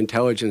 the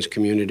intelligence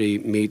community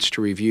meets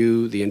to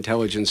review the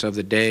intelligence of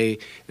the day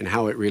and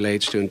how it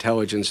relates to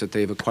intelligence that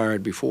they've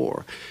acquired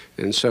before.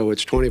 And so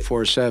it's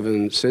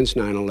 24/7 since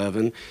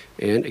 9/11,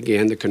 and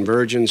again, the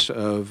convergence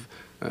of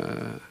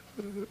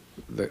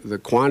the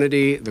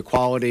quantity, the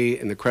quality,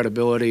 and the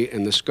credibility,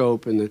 and the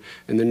scope, and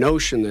the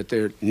notion that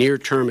they're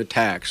near-term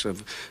attacks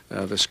of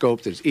a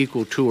scope that's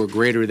equal to or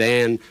greater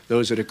than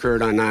those that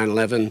occurred on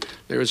 9/11.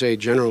 There is a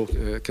general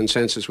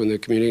consensus within the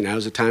community.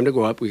 Now's the time to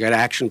go up. We got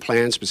action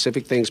plans,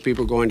 specific things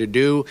people are going to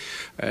do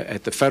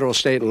at the federal,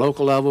 state, and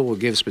local level. We'll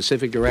give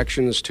specific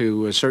directions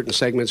to certain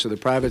segments of the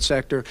private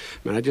sector.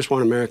 I mean, I just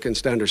want Americans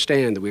to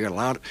understand that we have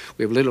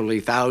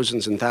literally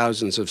thousands and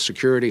thousands of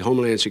security,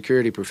 homeland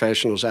security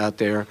professionals out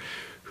there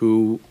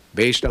who,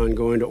 based on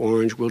going to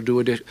Orange, will do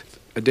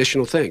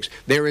additional things.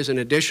 There is an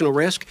additional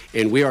risk,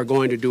 and we are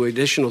going to do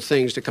additional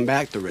things to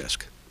combat the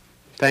risk.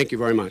 Thank you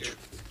very much.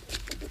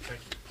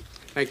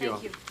 Thank you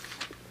all.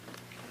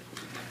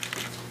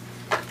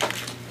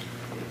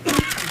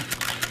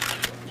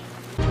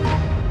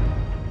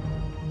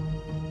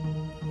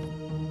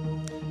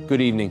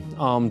 Good evening.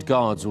 Armed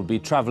guards will be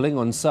travelling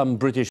on some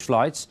British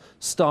flights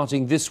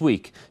starting this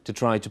week to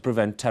try to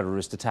prevent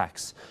terrorist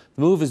attacks.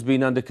 The move has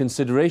been under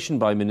consideration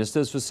by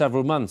ministers for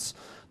several months.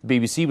 The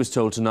BBC was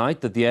told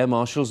tonight that the air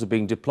marshals are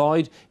being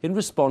deployed in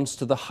response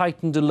to the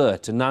heightened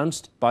alert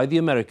announced by the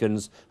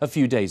Americans a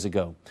few days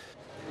ago.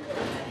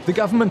 The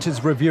government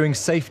is reviewing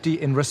safety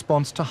in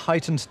response to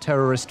heightened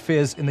terrorist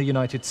fears in the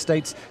United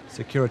States.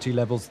 Security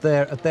levels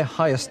there at their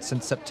highest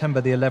since September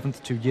the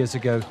 11th 2 years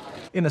ago.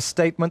 In a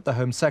statement, the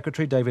Home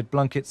Secretary, David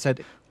Blunkett,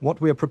 said,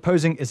 "What we are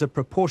proposing is a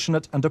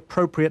proportionate and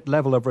appropriate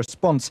level of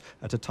response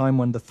at a time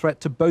when the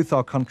threat to both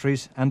our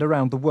countries and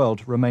around the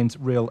world remains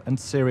real and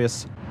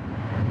serious."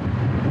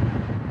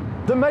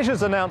 The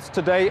measures announced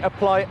today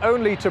apply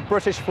only to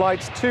British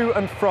flights to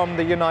and from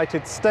the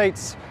United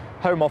States.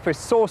 Home Office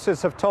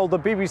sources have told the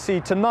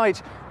BBC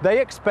tonight they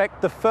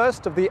expect the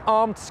first of the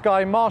armed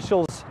sky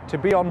marshals to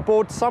be on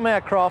board some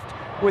aircraft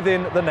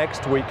within the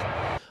next week.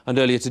 And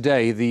earlier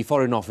today, the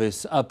Foreign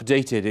Office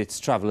updated its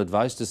travel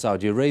advice to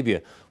Saudi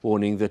Arabia,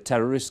 warning that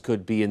terrorists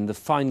could be in the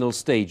final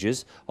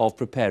stages of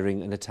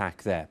preparing an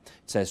attack there.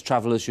 It says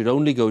travellers should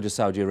only go to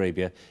Saudi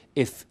Arabia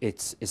if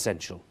it's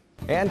essential.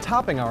 And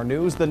topping our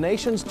news, the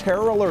nation's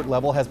terror alert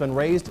level has been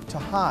raised to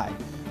high.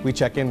 We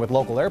check in with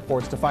local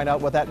airports to find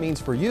out what that means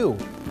for you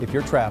if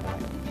you're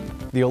traveling.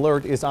 The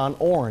alert is on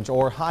orange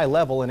or high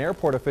level, and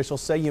airport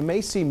officials say you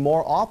may see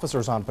more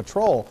officers on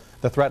patrol.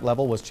 The threat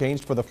level was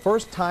changed for the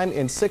first time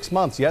in 6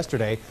 months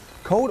yesterday.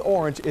 Code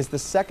orange is the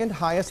second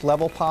highest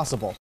level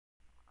possible.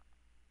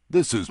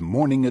 This is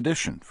Morning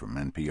Edition from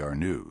NPR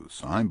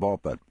News. I'm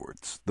Bob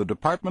Edwards. The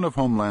Department of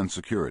Homeland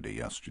Security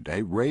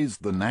yesterday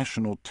raised the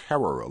national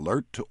terror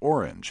alert to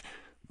orange,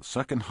 the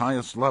second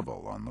highest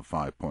level on the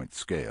 5-point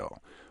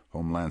scale.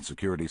 Homeland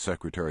Security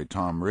Secretary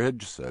Tom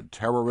Ridge said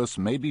terrorists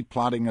may be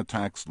plotting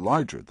attacks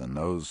larger than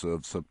those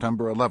of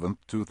September 11,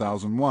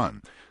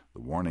 2001.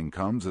 The warning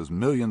comes as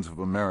millions of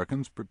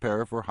Americans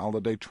prepare for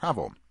holiday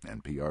travel.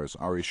 NPR's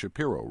Ari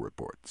Shapiro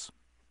reports.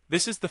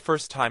 This is the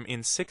first time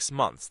in 6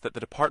 months that the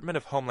Department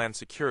of Homeland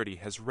Security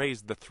has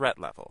raised the threat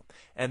level,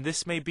 and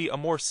this may be a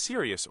more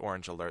serious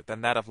orange alert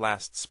than that of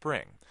last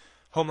spring.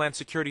 Homeland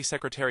Security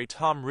Secretary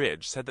Tom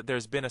Ridge said that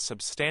there's been a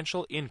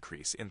substantial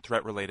increase in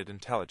threat-related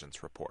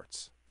intelligence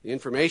reports. The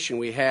information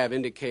we have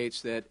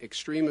indicates that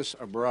extremists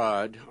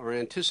abroad are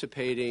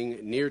anticipating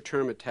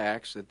near-term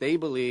attacks that they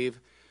believe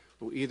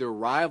will either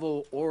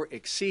rival or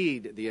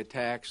exceed the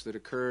attacks that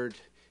occurred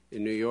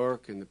in New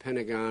York and the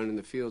Pentagon and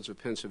the fields of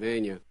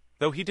Pennsylvania.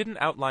 Though he didn't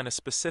outline a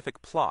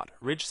specific plot,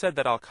 Ridge said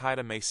that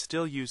al-Qaeda may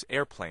still use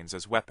airplanes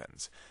as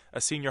weapons.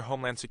 A senior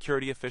Homeland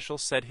Security official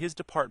said his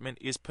department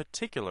is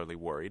particularly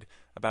worried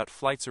about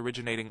flights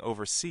originating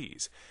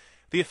overseas.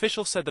 The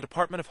official said the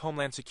Department of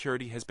Homeland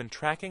Security has been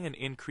tracking an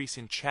increase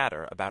in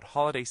chatter about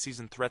holiday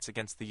season threats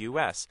against the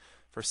U.S.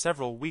 for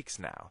several weeks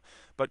now,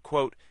 but,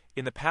 quote,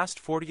 "In the past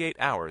 48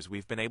 hours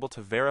we've been able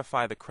to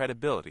verify the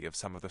credibility of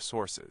some of the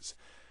sources."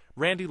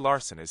 Randy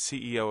Larson is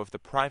CEO of the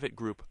private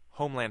group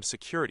Homeland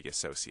Security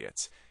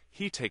Associates.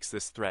 He takes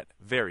this threat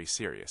very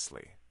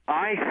seriously.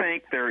 I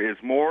think there is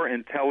more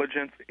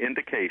intelligence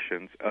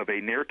indications of a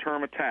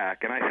near-term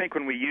attack, and I think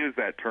when we use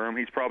that term,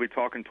 he's probably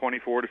talking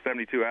 24 to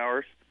 72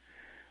 hours.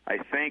 I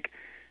think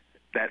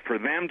that for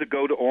them to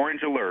go to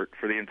orange alert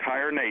for the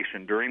entire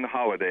nation during the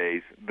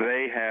holidays,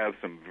 they have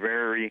some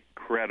very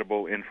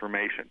credible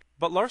information.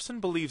 But Larson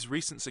believes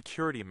recent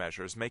security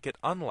measures make it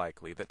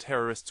unlikely that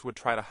terrorists would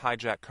try to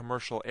hijack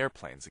commercial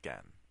airplanes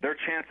again. Their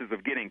chances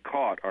of getting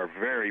caught are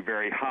very,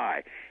 very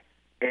high.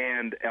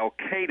 And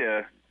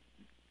al-Qaeda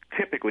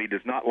typically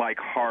does not like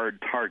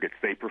hard targets.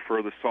 They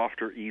prefer the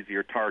softer,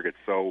 easier targets.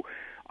 So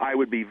I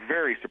would be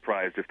very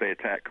surprised if they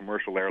attack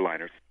commercial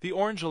airliners. The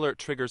orange alert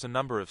triggers a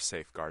number of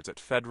safeguards at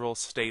federal,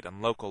 state,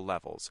 and local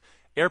levels.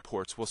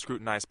 Airports will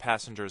scrutinize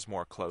passengers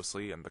more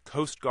closely, and the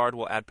Coast Guard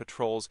will add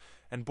patrols,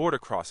 and border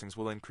crossings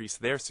will increase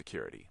their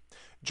security.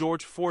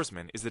 George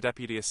Forsman is the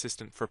Deputy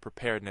Assistant for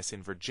Preparedness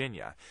in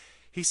Virginia.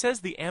 He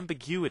says the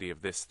ambiguity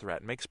of this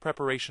threat makes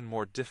preparation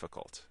more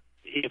difficult.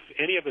 If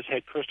any of us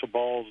had crystal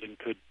balls and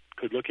could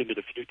look into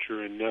the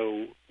future and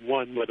know,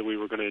 one, whether we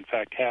were going to in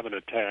fact have an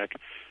attack,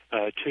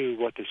 two,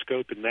 what the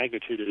scope and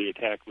magnitude of the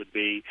attack would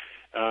be,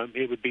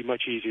 it would be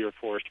much easier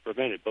for us to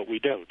prevent it, but we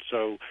don't.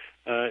 So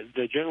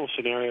the general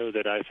scenario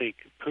that I think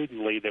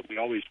prudently that we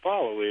always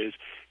follow is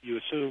you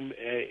assume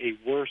a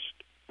worst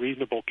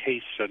reasonable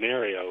case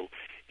scenario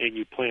and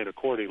you plan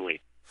accordingly.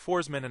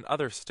 Forsman and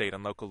other state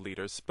and local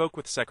leaders spoke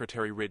with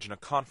Secretary Ridge in a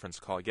conference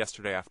call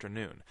yesterday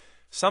afternoon.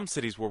 Some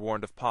cities were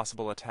warned of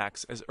possible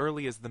attacks as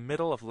early as the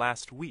middle of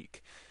last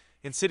week.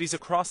 In cities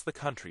across the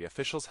country,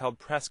 officials held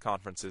press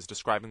conferences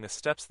describing the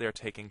steps they are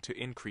taking to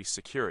increase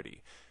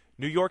security.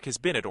 New York has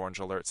been at orange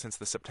alert since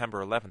the September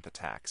 11th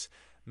attacks.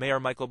 Mayor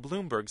Michael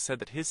Bloomberg said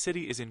that his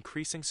city is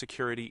increasing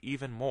security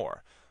even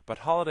more, but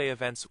holiday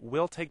events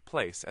will take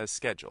place as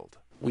scheduled.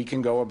 We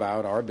can go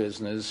about our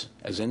business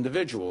as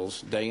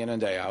individuals day in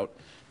and day out,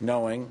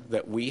 knowing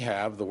that we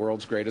have the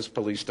world's greatest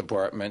police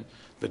department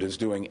that is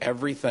doing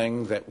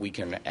everything that we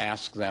can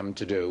ask them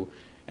to do,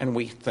 and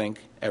we think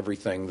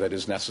everything that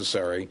is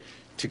necessary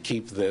to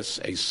keep this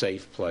a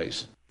safe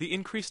place. The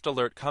increased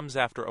alert comes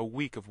after a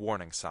week of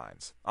warning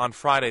signs. On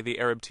Friday, the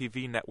Arab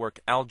TV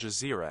network Al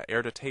Jazeera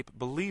aired a tape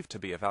believed to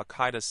be of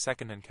al-Qaeda's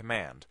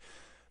second-in-command.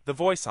 The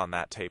voice on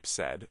that tape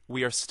said,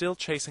 "We are still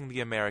chasing the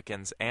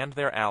Americans and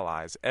their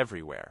allies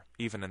everywhere,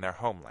 even in their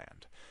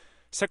homeland."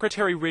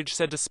 Secretary Ridge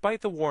said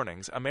despite the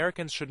warnings,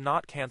 Americans should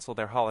not cancel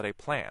their holiday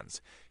plans.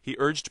 He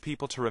urged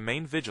people to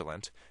remain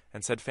vigilant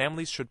and said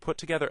families should put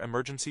together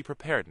emergency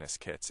preparedness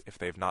kits if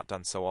they've not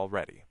done so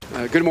already.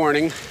 Good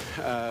morning.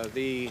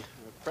 The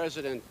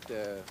President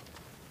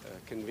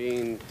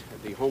convened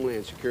the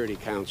Homeland Security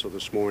Council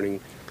this morning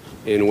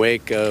in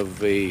wake of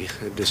the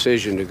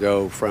decision to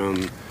go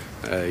from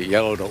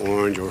yellow to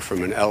orange, or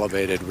from an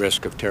elevated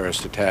risk of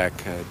terrorist attack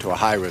to a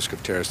high risk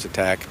of terrorist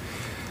attack.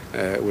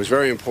 It was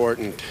very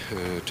important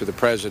to the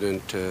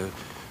President to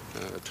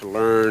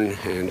learn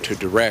and to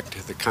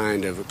direct the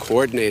kind of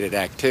coordinated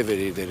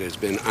activity that has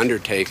been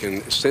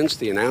undertaken since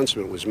the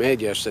announcement was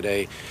made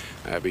yesterday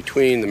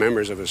between the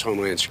members of his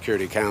Homeland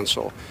Security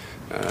Council.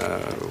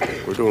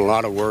 We're doing a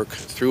lot of work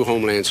through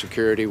Homeland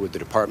Security with the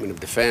Department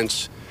of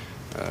Defense,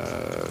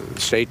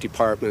 the State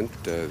Department,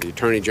 the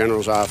Attorney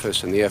General's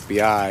Office, and the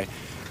FBI.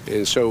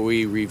 And so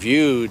we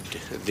reviewed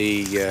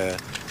the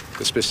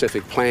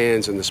specific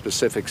plans and the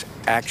specific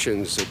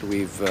actions that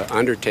we've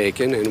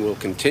undertaken and will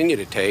continue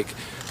to take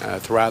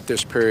throughout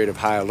this period of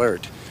high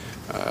alert.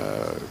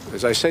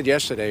 As I said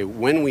yesterday,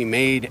 when we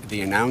made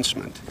the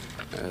announcement,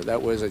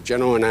 that was a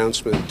general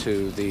announcement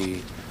to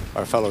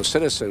our fellow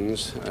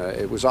citizens.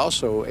 It was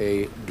also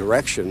a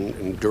direction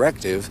and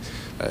directive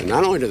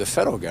not only to the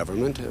federal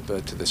government,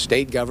 but to the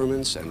state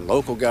governments and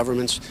local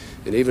governments,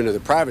 and even to the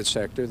private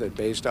sector, that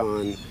based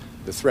on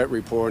the threat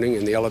reporting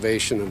and the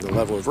elevation of the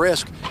level of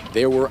risk,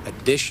 there were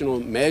additional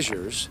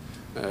measures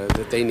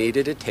that they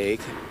needed to take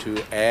to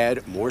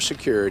add more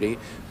security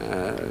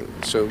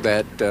so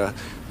that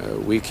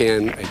we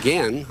can,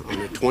 again, on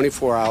a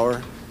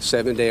 24-hour,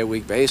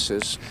 7-day-a-week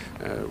basis,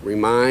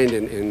 remind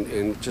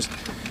and just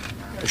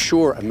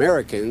assure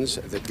Americans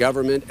that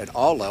government at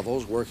all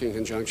levels, working in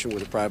conjunction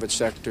with the private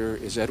sector,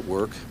 is at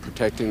work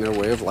protecting their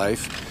way of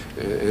life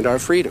and our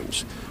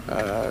freedoms.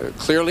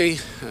 Clearly,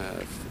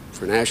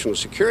 for national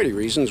security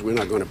reasons, we're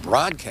not going to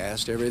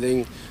broadcast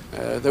everything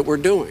that we're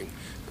doing.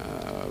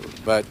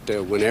 But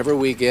whenever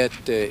we get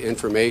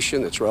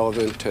information that's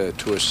relevant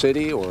to a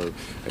city or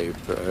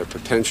a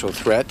potential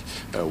threat,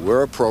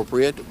 where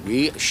appropriate,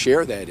 we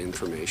share that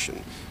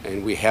information.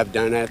 And we have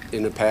done that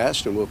in the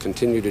past, and we'll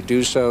continue to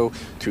do so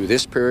through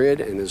this period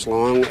and as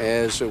long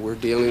as we're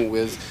dealing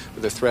with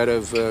the threat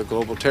of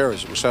global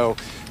terrorism. So,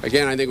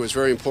 again, I think it was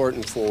very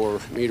important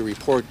for me to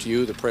report to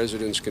you the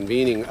President's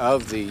convening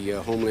of the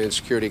Homeland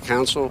Security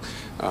Council,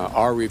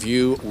 our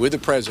review with the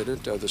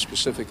President of the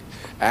specific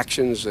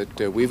actions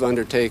that we've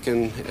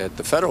undertaken at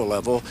the federal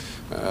level.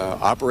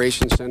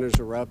 Operation centers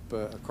are up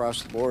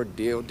across the board,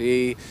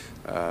 DOD,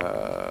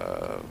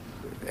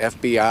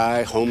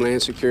 FBI,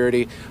 Homeland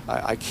Security.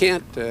 I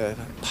can't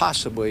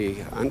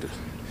possibly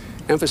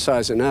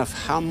emphasize enough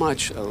how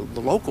much the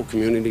local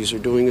communities are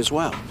doing as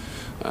well.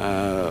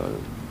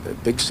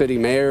 Big city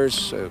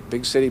mayors,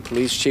 big city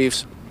police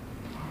chiefs.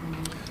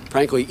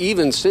 Frankly,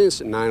 even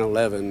since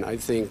 9/11, I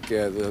think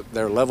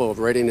their level of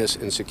readiness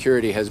and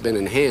security has been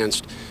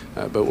enhanced.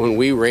 But when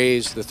we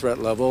raise the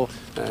threat level,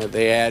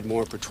 they add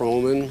more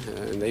patrolmen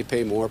and they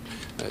pay more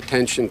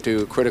attention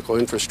to critical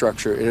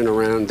infrastructure in and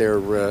around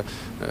their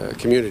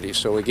communities.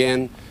 So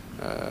again,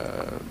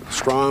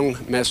 strong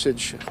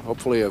message,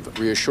 hopefully of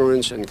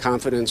reassurance and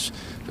confidence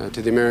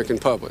to the American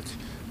public.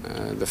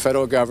 The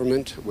federal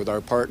government, with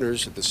our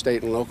partners at the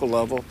state and local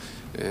level,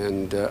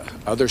 and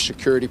other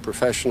security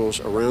professionals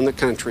around the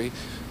country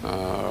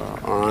are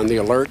on the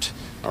alert,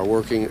 are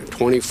working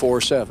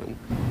 24/7.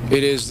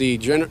 It is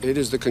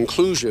the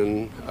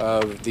conclusion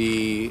of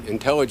the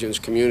intelligence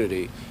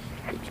community,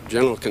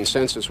 general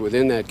consensus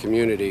within that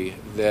community,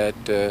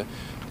 that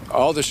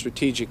all the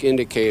strategic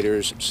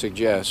indicators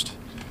suggest,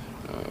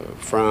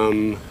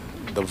 from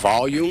the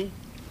volume,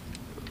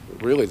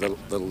 really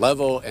the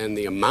level and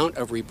the amount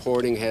of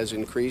reporting has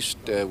increased.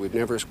 We've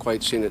never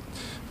quite seen it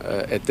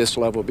at this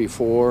level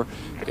before,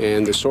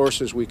 and the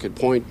sources we could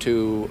point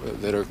to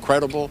that are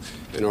credible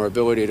and our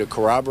ability to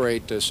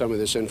corroborate some of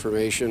this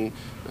information,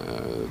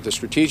 the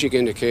strategic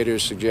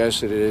indicators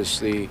suggest that it is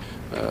the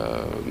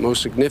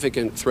most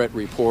significant threat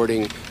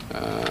reporting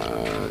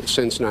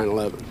since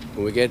 9/11.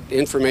 When we get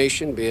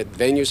information, be it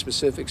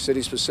venue-specific,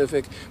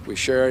 city-specific, we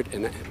share it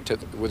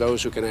with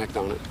those who can act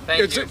on it.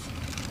 Thank you.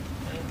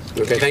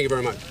 Okay, thank you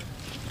very much.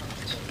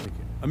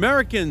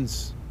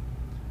 Americans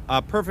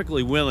are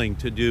perfectly willing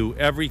to do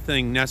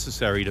everything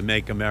necessary to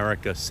make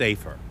America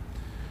safer.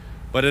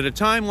 But at a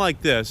time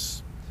like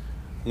this,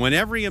 when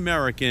every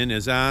American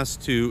is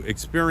asked to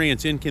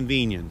experience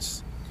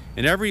inconvenience,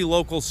 and every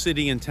local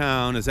city and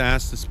town is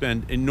asked to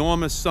spend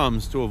enormous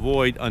sums to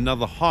avoid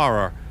another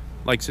horror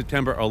like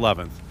September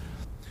 11th.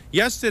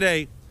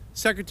 Yesterday,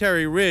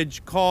 Secretary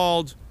Ridge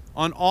called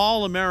on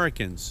all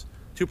Americans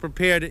to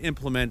prepare to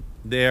implement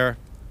their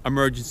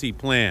emergency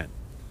plan.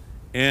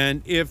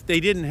 And if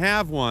they didn't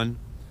have one,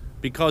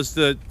 because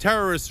the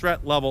terrorist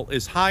threat level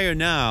is higher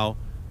now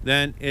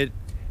than it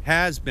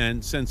has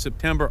been since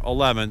September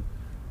 11th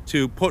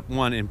to put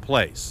one in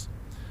place.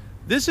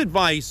 This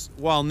advice,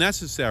 while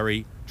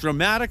necessary,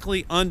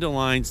 dramatically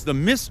underlines the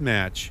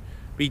mismatch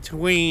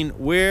between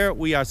where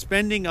we are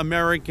spending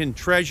American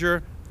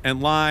treasure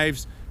and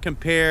lives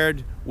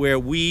compared where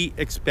we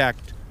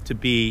expect to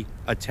be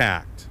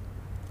attacked.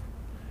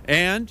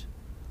 And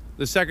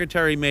the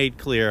Secretary made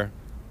clear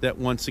that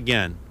once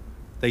again,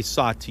 they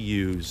sought to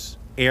use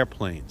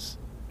airplanes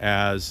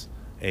as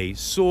a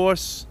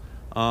source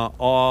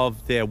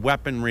of their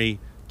weaponry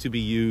to be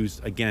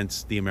used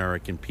against the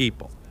American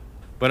people.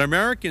 But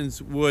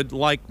Americans would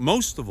like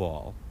most of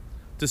all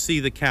to see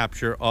the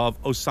capture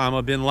of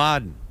Osama bin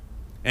Laden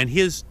and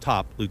his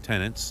top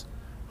lieutenants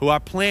who are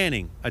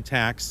planning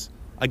attacks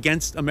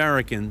against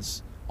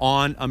Americans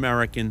on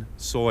American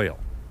soil.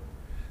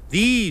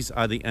 These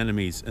are the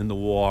enemies in the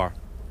war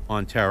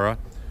on terror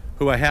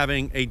who are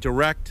having a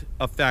direct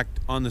effect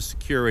on the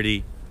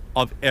security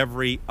of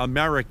every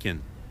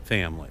American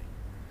family.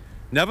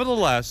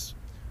 Nevertheless,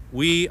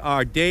 we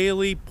are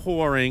daily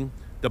pouring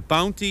the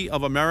bounty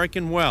of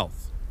American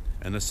wealth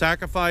and the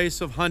sacrifice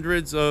of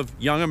hundreds of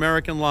young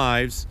American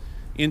lives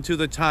into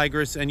the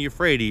Tigris and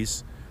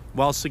Euphrates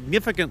while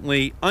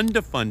significantly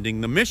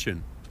underfunding the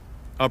mission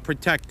of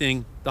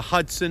protecting the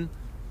Hudson,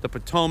 the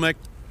Potomac,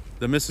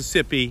 the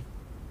Mississippi,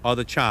 or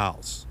the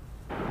Charles.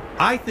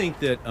 I think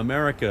that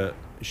America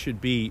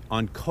should be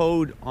on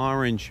code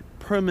orange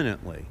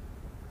permanently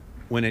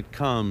when it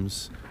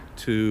comes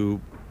to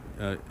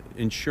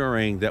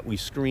ensuring that we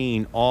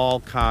screen all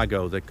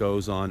cargo that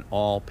goes on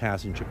all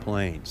passenger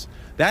planes.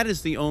 That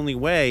is the only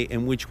way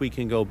in which we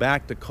can go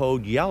back to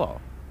code yellow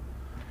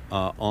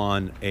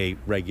on a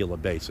regular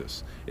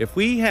basis. If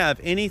we have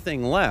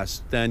anything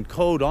less than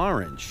code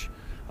orange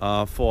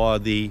for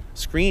the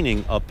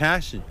screening of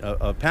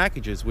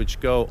packages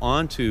which go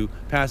onto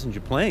passenger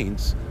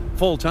planes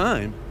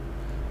full-time,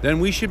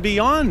 then we should be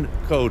on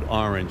code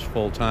orange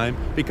full-time,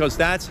 because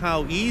that's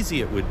how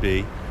easy it would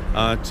be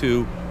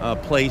to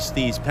place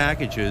these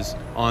packages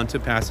onto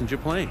passenger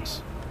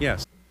planes.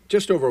 Yes.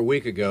 Just over a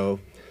week ago,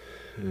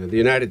 the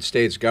United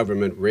States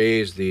government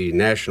raised the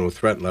national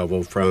threat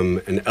level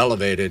from an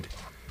elevated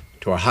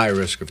to a high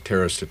risk of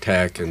terrorist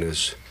attack, and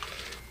as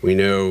we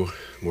know,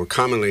 more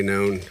commonly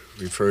known,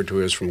 referred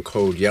to as from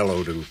code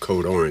yellow to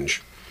code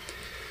orange.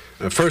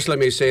 First, let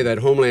me say that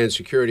Homeland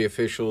Security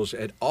officials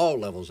at all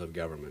levels of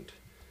government,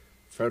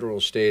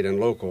 federal, state, and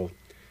local,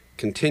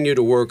 continue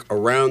to work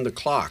around the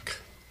clock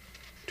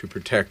to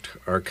protect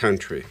our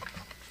country.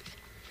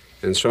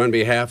 And so on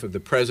behalf of the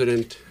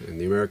President and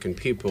the American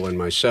people and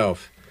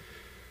myself,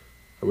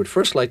 I would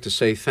first like to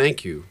say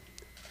thank you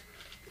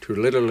to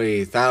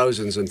literally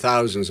thousands and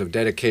thousands of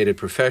dedicated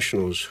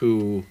professionals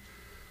who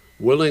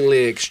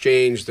willingly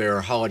exchange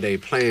their holiday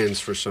plans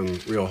for some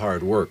real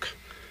hard work,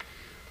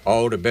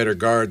 all to better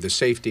guard the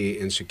safety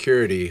and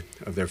security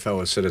of their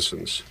fellow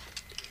citizens.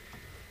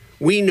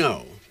 We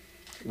know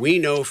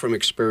from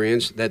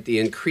experience that the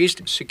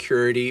increased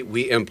security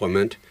we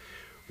implement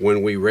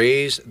when we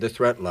raise the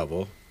threat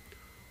level,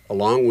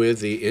 along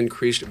with the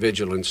increased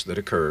vigilance that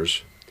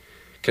occurs,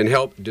 can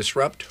help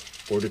disrupt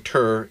or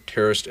deter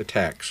terrorist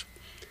attacks.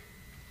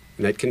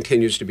 And that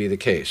continues to be the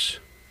case.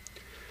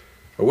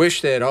 I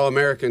wish that all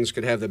Americans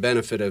could have the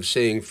benefit of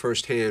seeing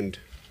firsthand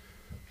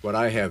what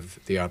I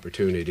have the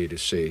opportunity to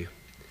see,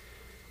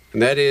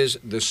 and that is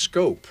the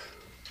scope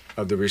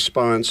of the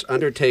response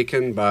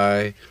undertaken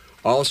by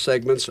all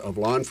segments of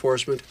law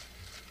enforcement,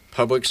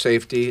 public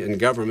safety, and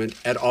government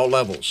at all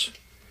levels,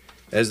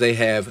 as they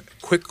have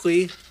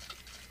quickly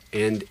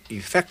and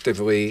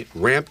effectively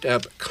ramped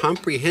up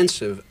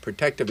comprehensive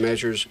protective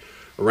measures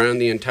around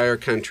the entire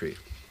country.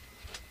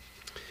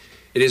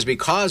 It is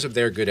because of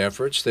their good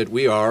efforts that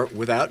we are,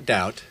 without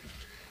doubt,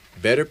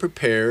 better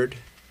prepared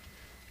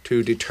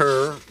to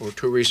deter or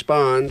to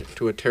respond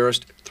to a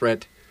terrorist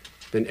threat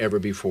than ever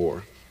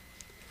before.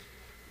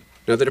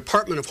 Now, the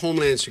Department of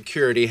Homeland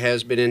Security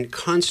has been in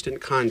constant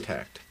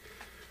contact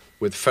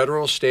with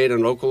federal, state,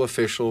 and local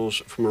officials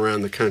from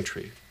around the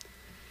country.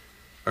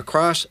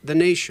 Across the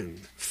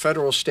nation,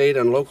 federal, state,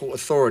 and local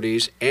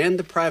authorities and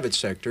the private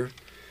sector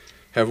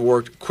have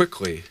worked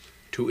quickly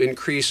to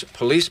increase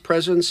police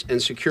presence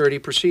and security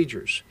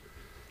procedures,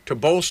 to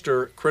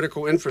bolster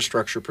critical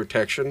infrastructure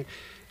protection,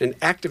 and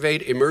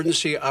activate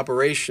emergency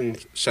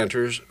operations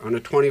centers on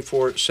a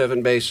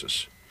 24/7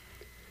 basis.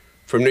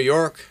 From New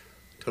York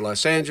to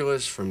Los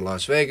Angeles, from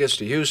Las Vegas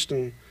to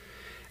Houston,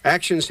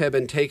 actions have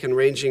been taken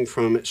ranging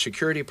from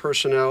security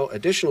personnel,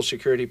 additional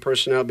security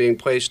personnel being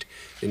placed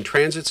in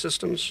transit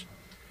systems,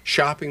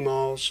 shopping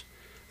malls,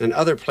 and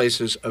other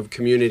places of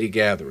community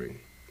gathering.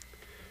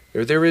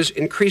 There is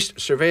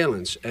increased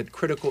surveillance at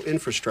critical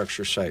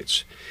infrastructure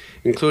sites,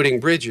 including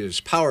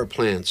bridges, power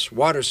plants,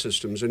 water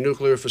systems, and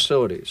nuclear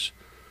facilities.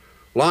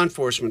 Law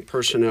enforcement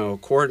personnel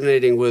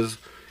coordinating with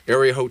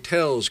area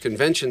hotels,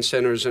 convention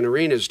centers, and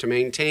arenas to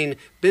maintain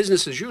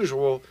business as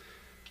usual,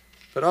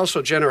 but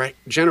also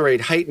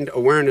generate heightened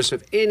awareness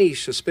of any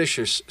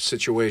suspicious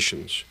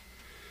situations.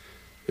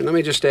 And let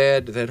me just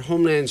add that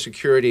Homeland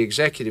Security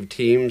executive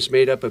teams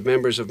made up of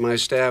members of my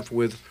staff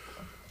with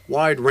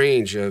wide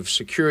range of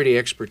security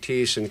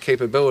expertise and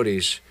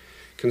capabilities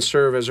can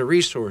serve as a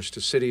resource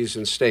to cities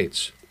and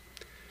states.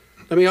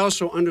 Let me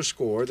also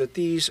underscore that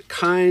these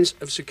kinds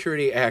of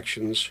security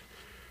actions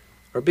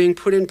are being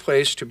put in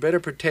place to better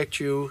protect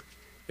you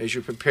as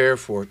you prepare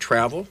for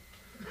travel,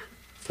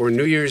 for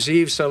New Year's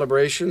Eve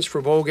celebrations,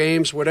 for bowl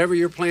games, whatever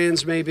your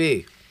plans may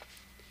be.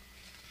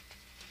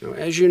 Now,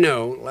 as you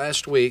know,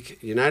 last week,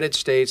 the United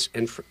States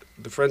and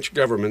the French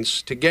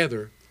governments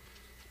together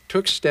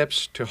took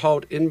steps to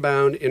halt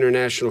inbound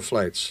international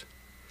flights,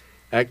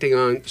 acting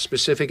on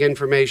specific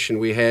information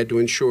we had to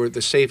ensure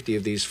the safety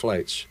of these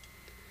flights.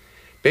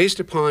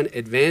 Based upon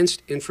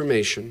advanced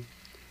information,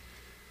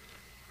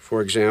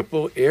 for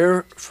example,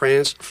 Air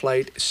France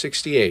Flight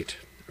 68,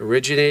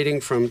 originating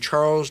from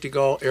Charles de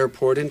Gaulle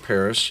Airport in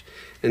Paris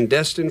and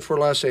destined for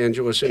Los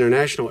Angeles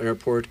International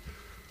Airport,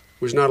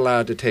 was not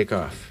allowed to take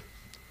off.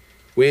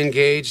 We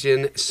engaged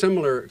in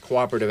similar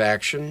cooperative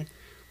action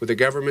with the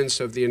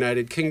governments of the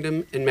United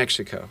Kingdom and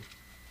Mexico.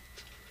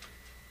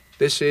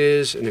 This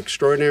is an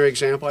extraordinary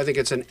example. I think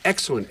it's an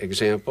excellent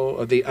example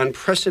of the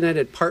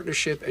unprecedented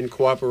partnership and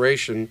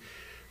cooperation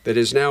that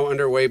is now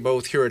underway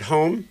both here at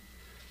home,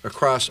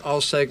 across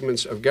all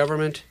segments of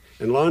government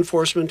and law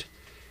enforcement,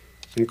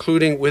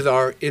 including with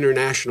our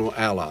international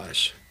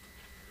allies.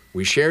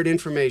 We shared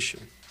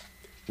information.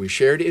 We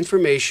shared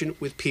information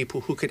with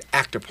people who could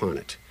act upon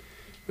it.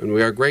 And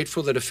we are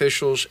grateful that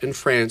officials in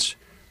France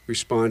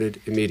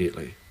responded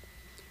immediately.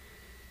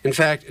 In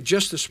fact,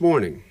 just this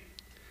morning,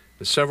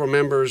 several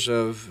members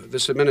of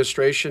this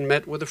administration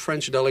met with a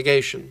French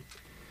delegation.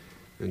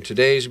 And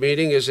today's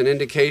meeting is an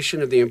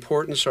indication of the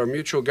importance our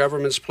mutual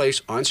governments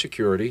place on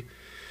security,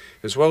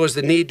 as well as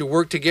the need to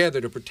work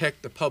together to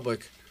protect the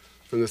public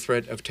from the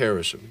threat of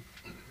terrorism.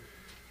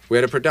 We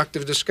had a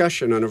productive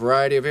discussion on a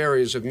variety of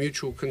areas of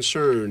mutual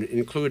concern,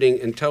 including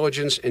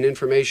intelligence and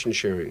information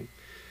sharing,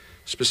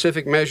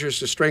 specific measures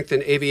to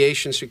strengthen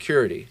aviation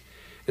security,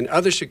 and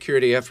other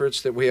security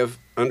efforts that we have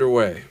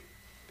underway.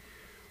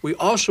 We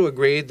also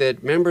agreed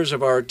that members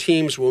of our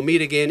teams will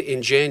meet again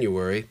in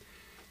January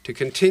to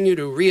continue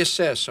to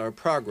reassess our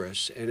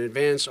progress and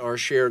advance our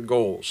shared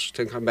goals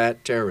to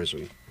combat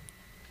terrorism.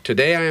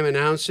 Today I am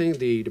announcing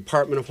the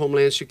Department of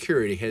Homeland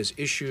Security has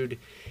issued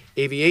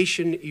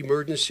aviation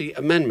emergency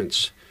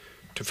amendments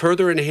to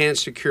further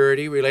enhance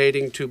security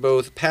relating to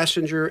both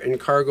passenger and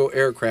cargo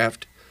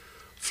aircraft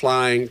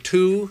flying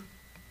to,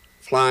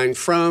 flying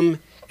from,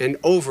 and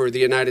over the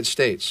United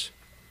States.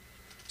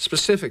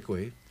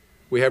 Specifically,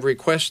 we have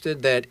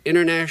requested that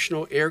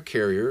international air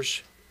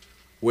carriers,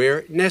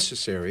 where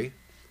necessary,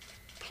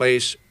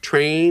 place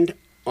trained,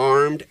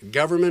 armed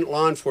government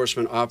law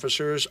enforcement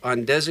officers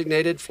on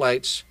designated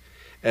flights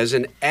as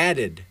an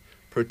added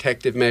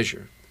protective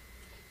measure.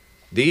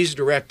 These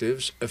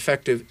directives,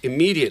 effective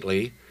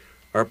immediately,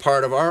 are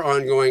part of our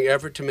ongoing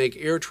effort to make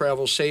air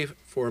travel safe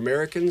for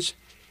Americans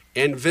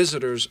and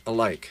visitors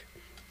alike.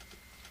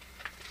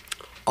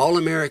 All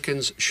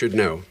Americans should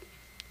know,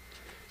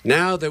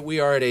 now that we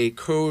are at a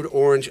code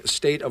orange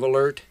state of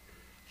alert,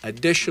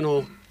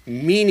 additional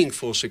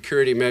meaningful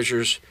security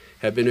measures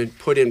have been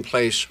put in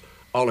place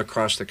all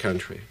across the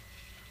country.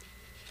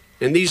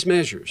 And these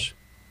measures,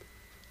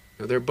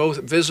 they're both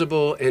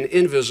visible and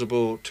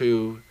invisible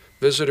to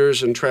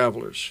visitors and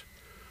travelers,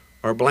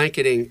 are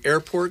blanketing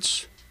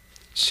airports,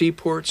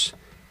 seaports,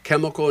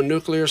 chemical and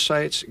nuclear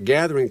sites,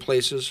 gathering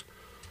places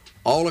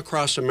all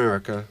across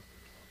America,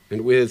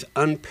 and with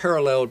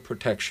unparalleled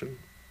protection.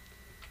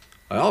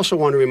 I also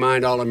want to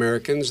remind all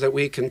Americans that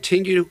we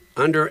continue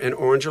under an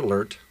orange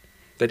alert,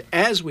 that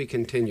as we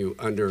continue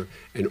under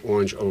an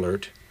orange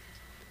alert,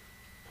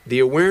 the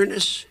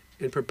awareness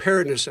and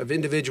preparedness of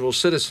individual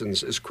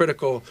citizens is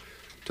critical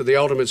to the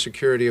ultimate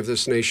security of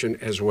this nation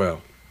as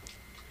well.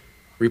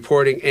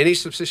 Reporting any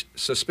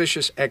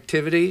suspicious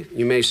activity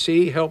you may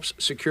see helps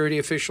security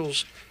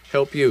officials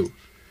help you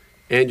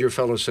and your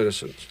fellow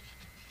citizens.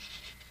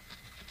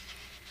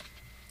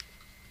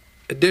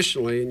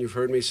 Additionally, and you've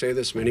heard me say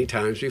this many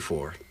times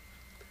before,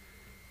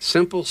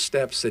 simple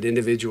steps that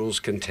individuals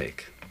can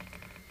take,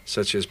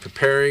 such as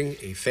preparing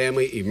a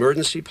family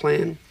emergency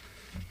plan,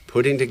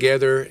 putting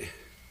together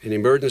an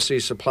emergency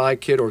supply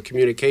kit or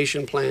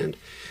communication plan,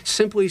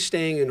 simply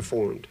staying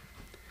informed.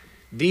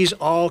 These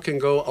all can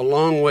go a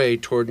long way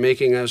toward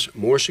making us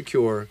more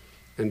secure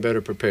and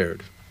better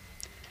prepared.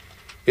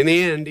 In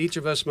the end, each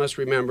of us must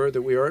remember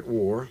that we are at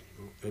war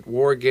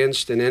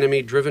against an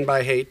enemy driven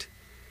by hate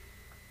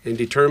and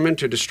determined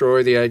to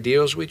destroy the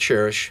ideals we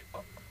cherish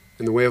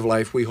and the way of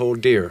life we hold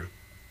dear.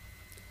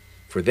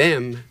 For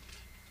them,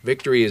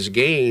 victory is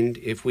gained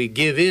if we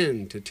give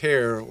in to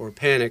terror or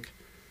panic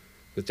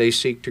that they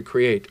seek to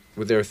create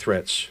with their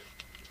threats.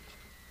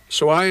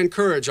 So I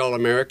encourage all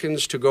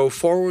Americans to go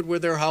forward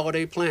with their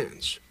holiday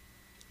plans.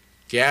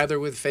 Gather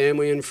with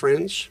family and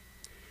friends.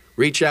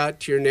 Reach out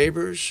to your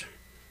neighbors.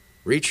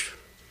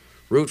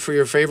 Root for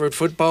your favorite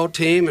football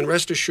team, and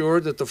rest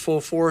assured that the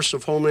full force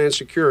of Homeland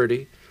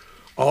Security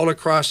all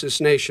across this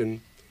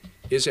nation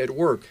is at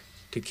work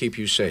to keep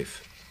you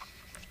safe.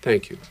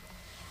 Thank you.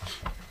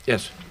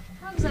 Yes?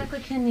 How exactly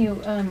can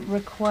you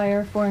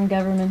require foreign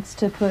governments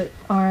to put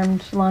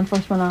armed law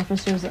enforcement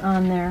officers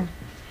on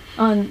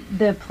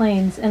the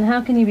planes, and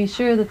how can you be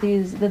sure that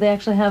they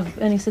actually have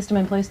any system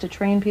in place to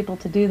train people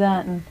to do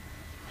that, and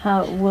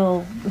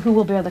who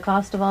will bear the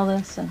cost of all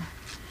this?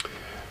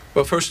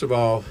 Well, first of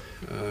all,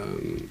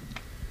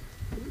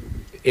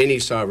 any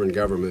sovereign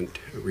government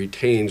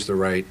retains the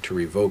right to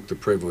revoke the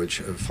privilege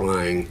of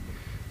flying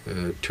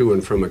to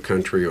and from a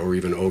country or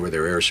even over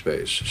their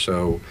airspace.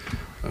 So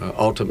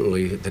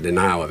ultimately, the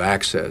denial of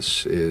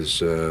access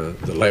is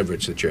the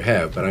leverage that you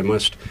have. But I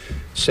must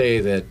say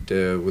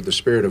that with the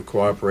spirit of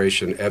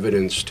cooperation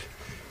evidenced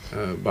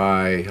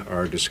by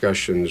our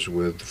discussions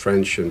with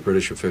French and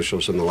British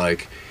officials and the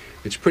like,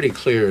 it's pretty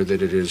clear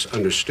that it is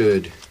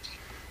understood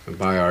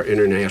by our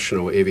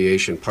international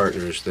aviation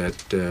partners that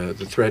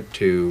the threat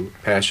to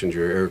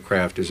passenger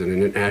aircraft is an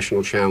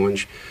international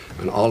challenge,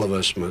 and all of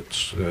us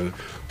must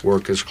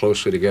work as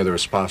closely together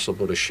as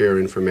possible to share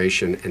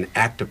information and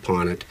act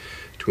upon it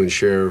to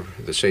ensure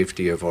the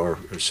safety of our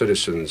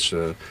citizens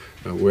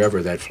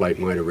wherever that flight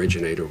might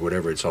originate or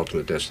whatever its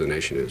ultimate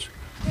destination is.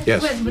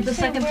 Yes? With the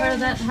second part of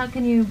that, how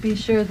can you be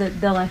sure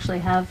that they'll actually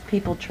have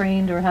people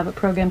trained or have a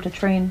program to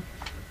train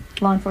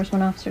law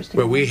enforcement officers to?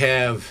 Well, we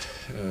have,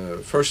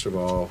 first of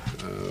all,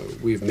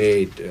 we've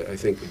made, I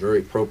think, very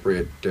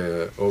appropriate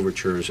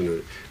overtures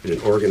in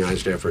an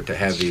organized effort to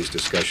have these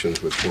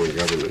discussions with foreign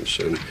governments,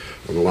 and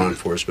from law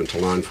enforcement to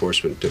law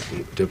enforcement,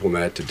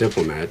 diplomat to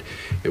diplomat.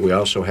 And we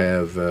also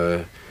have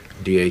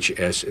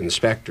DHS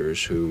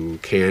inspectors who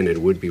can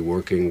and would be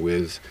working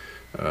with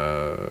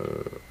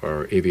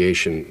our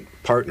aviation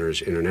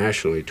partners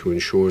internationally to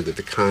ensure that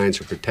the kinds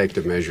of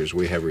protective measures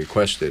we have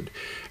requested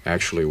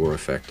actually were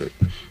effective.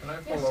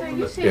 Yes, sir,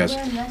 you say yes.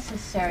 where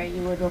necessary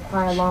you would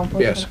require law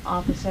enforcement Yes.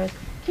 officers.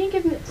 Can you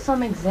give me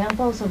some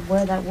examples of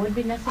where that would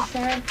be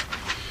necessary?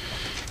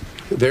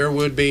 There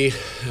would be,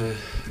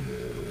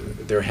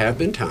 there have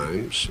been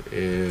times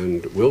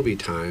and will be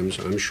times,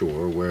 I'm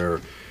sure,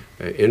 where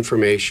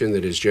information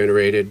that is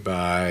generated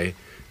by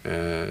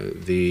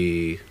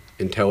the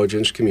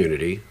intelligence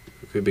community,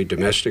 could be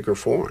domestic or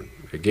foreign.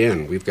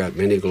 Again, we've got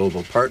many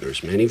global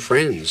partners, many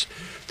friends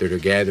that are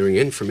gathering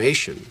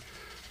information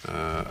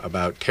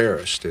about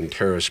terrorists and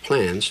terrorist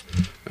plans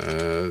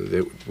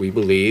that we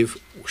believe,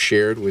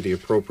 shared with the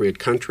appropriate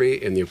country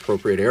and the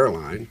appropriate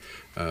airline,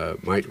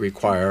 might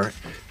require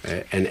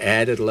an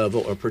added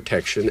level of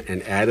protection,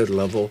 an added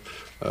level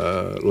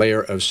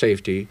layer of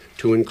safety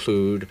to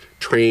include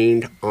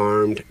trained,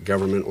 armed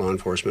government law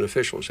enforcement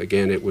officials.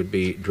 Again, it would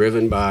be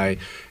driven by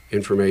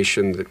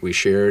information that we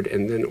shared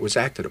and then it was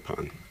acted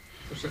upon.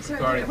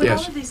 Sir, with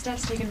all of these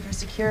steps taken for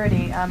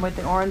security, with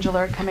the orange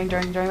alert coming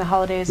during the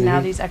holidays, now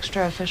these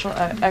extra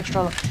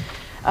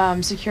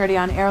security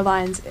on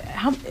airlines,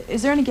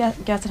 is there any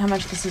guess at how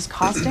much this is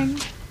costing,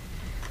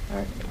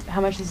 or how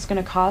much this is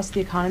going to cost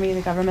the economy and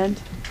the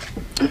government?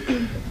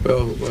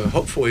 Well,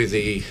 hopefully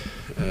the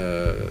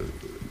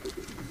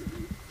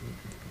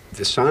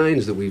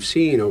signs that we've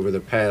seen over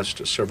the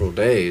past several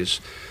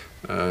days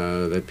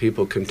that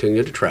people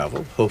continue to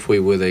travel, hopefully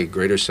with a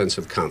greater sense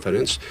of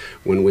confidence.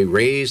 When we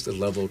raised the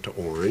level to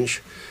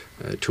orange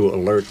to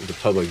alert the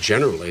public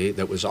generally,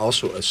 that was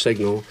also a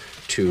signal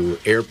to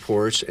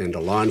airports and to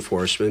law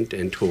enforcement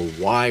and to a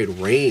wide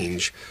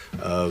range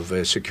of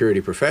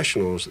security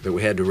professionals that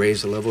we had to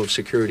raise the level of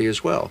security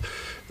as well.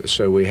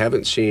 So we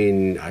haven't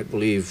seen, I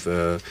believe,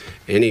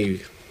 any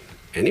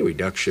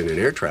reduction in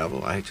air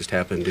travel. I just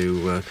happened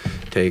to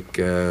take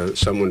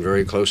someone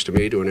very close to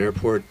me to an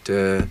airport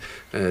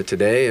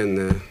today,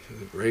 and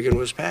Reagan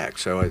was packed.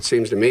 So it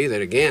seems to me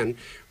that, again,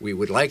 we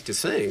would like to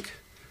think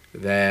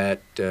that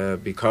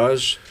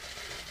because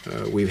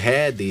we've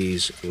had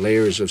these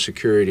layers of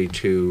security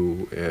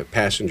to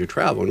passenger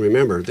travel, and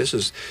remember, this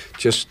is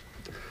just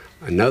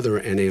another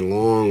in a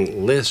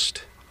long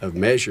list of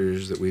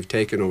measures that we've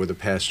taken over the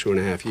past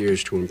 2.5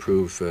 years to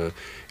improve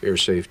air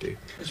safety.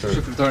 Mr.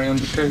 Secretary, on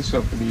the case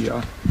of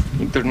the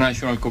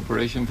international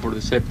cooperation for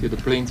the safety of the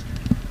planes,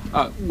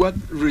 what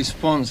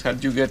response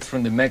had you get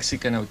from the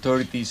Mexican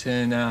authorities?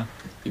 And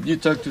if you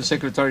talked to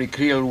Secretary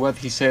Creel, what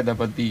he said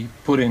about the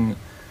putting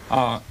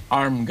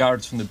armed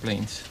guards on the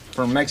planes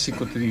from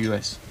Mexico to the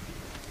U.S.?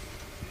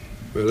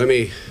 Well, let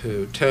me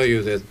tell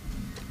you that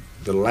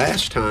the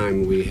last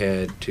time we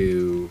had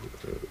to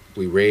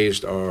we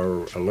raised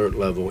our alert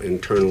level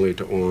internally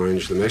to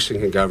orange, the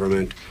Mexican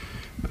government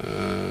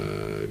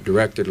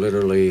directed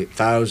literally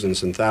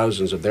thousands and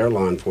thousands of their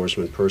law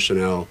enforcement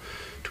personnel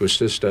to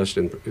assist us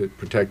in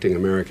protecting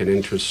American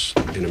interests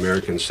and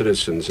American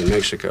citizens in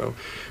Mexico.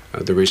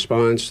 The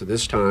response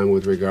this time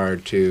with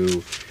regard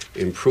to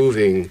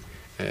improving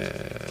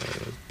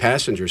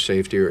passenger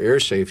safety or air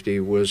safety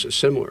was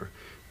similar.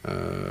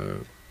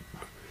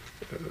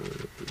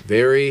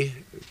 Very,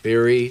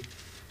 very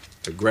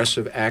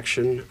aggressive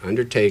action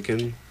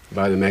undertaken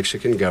by the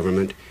Mexican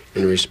government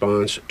in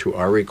response to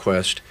our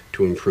request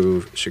to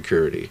improve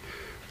security.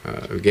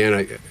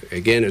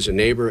 Again, as a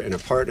neighbor and a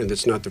partner,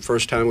 that's not the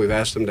first time we've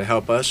asked them to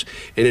help us,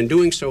 and in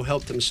doing so,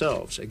 help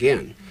themselves.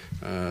 Again,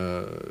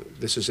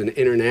 this is an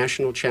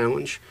international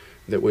challenge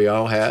that we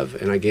all have,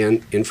 and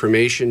again,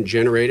 information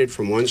generated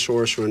from one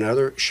source or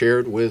another,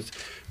 shared with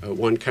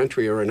one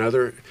country or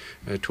another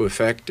to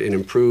affect and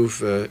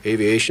improve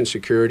aviation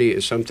security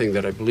is something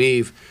that I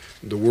believe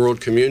the world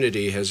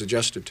community has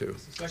adjusted to.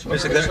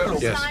 Signs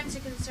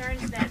and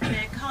concerns that the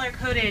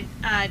color-coded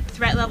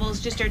threat levels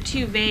just are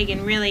too vague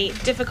and really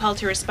difficult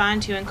to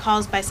respond to, and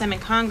calls by some in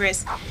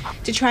Congress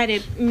to try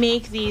to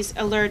make these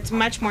alerts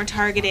much more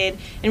targeted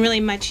and really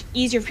much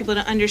easier for people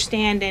to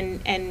understand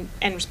and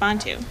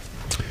respond to.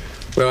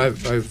 Well,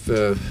 I've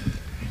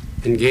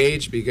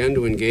begun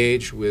to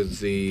engage with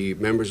the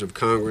members of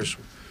Congress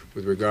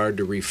with regard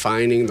to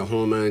refining the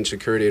Homeland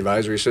Security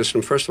Advisory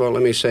System. First of all,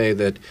 let me say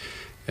that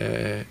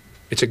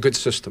it's a good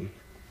system.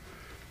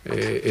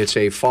 It's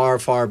a far,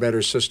 far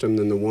better system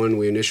than the one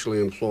we initially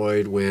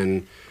employed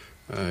when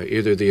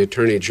either the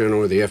Attorney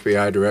General or the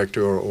FBI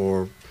Director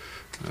or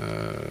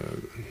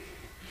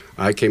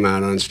I came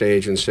out on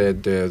stage and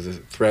said the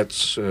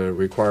threats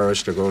require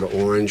us to go to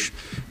orange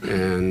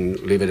and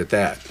leave it at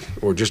that,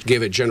 or just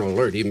give a general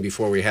alert even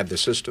before we had the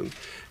system.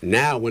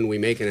 Now, when we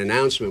make an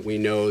announcement, we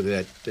know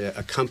that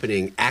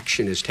accompanying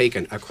action is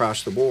taken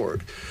across the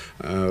board.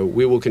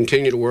 We will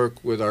continue to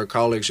work with our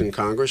colleagues in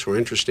Congress. We're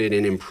interested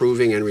in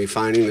improving and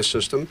refining the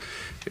system,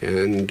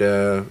 and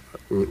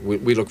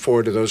we look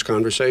forward to those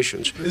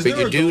conversations. But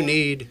you do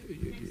need...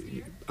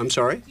 I'm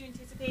sorry? Do you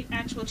anticipate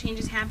actual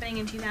changes happening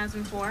in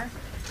 2004?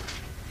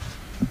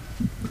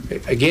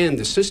 Again,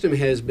 the system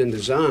has been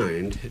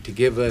designed to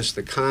give us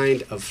the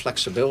kind of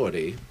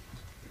flexibility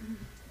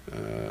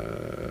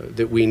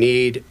that we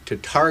need to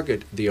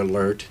target the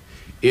alert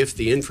if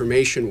the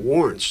information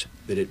warrants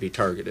that it be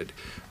targeted.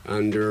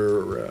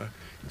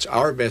 It's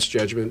our best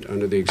judgment,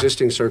 under the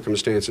existing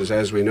circumstances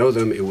as we know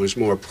them, it was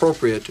more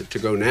appropriate to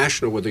go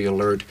national with the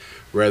alert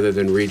rather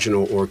than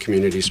regional or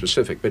community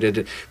specific. But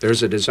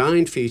there's a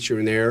design feature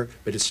in there,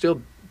 but it's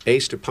still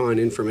based upon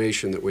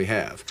information that we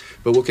have.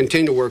 But we'll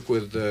continue to work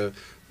with the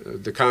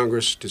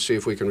Congress to see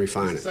if we can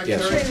refine it.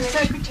 Yes.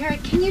 Secretary,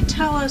 can you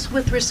tell us,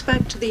 with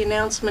respect to the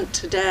announcement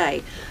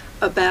today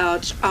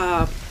about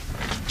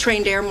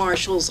trained air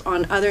marshals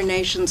on other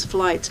nations'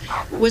 flights,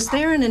 was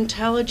there an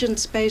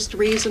intelligence-based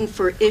reason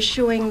for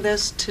issuing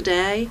this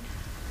today?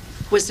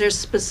 Was there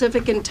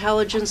specific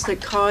intelligence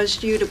that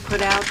caused you to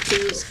put out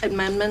these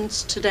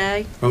amendments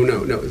today? Oh,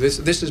 no.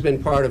 This has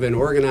been part of an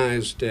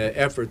organized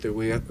effort that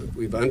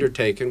we've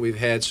undertaken. We've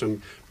had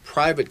some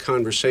private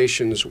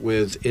conversations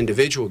with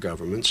individual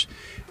governments,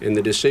 and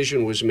the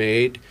decision was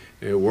made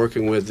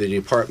working with the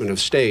Department of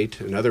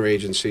State and other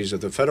agencies of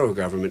the federal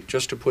government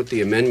just to put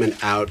the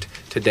amendment out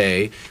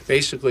today,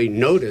 basically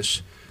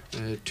notice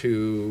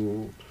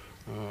to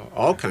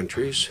all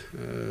countries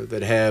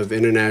that have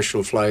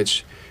international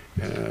flights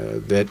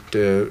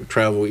that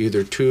travel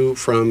either to,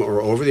 from,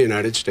 or over the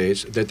United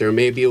States, that there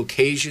may be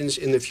occasions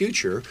in the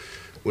future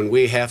when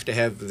we have to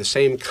have the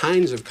same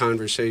kinds of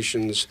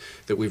conversations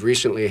that we've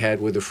recently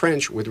had with the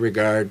French with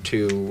regard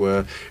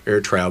to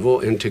air travel,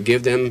 and to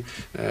give them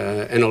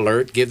an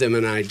alert, give them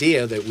an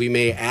idea that we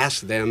may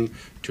ask them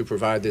to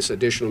provide this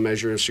additional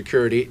measure of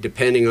security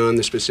depending on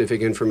the specific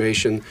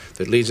information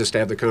that leads us to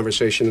have the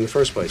conversation in the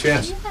first place.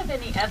 Yes? Do you have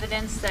any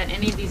evidence that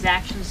any of these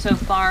actions so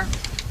far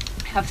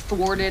have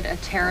thwarted a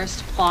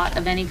terrorist plot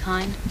of any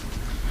kind?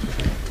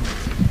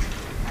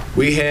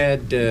 We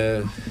had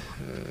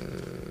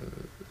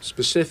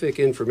specific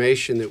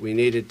information that we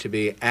needed to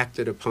be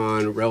acted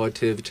upon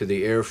relative to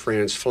the Air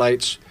France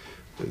flights.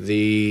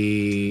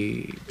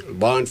 The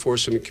law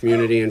enforcement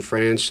community in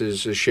France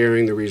is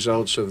sharing the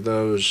results of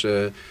those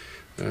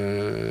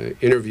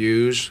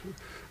interviews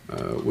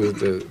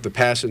with the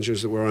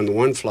passengers that were on the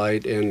one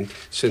flight, and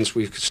since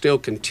we still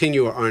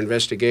continue our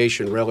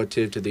investigation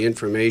relative to the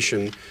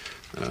information,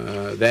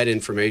 that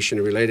information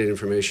and related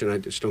information, I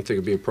just don't think it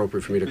would be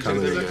appropriate for me to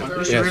comment on that.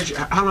 Mr. Yes. Rich,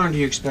 how long do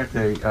you expect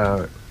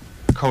the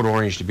Code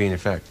Orange to be in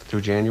effect?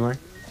 Through January?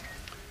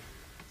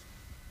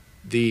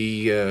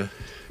 It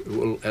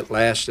will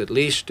last at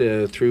least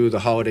through the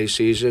holiday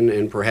season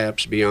and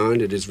perhaps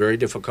beyond. It is very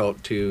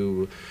difficult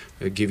to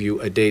give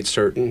you a date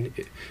certain.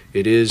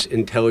 It is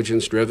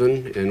intelligence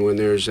driven, and when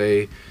there's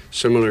a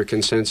similar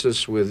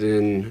consensus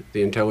within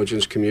the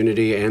intelligence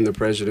community and the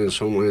President's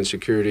Homeland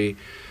Security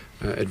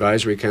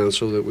Advisory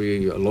Council that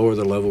we lower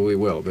the level, we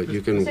will. But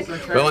you can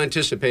well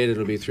anticipate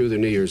it'll be through the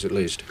New Year's at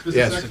least.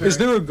 Yes. Is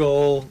there a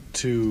goal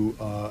to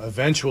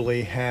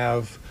eventually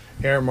have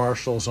air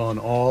marshals on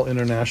all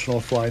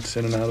international flights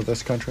in and out of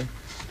this country?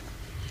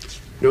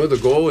 No, the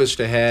goal is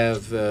to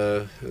have,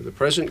 the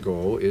present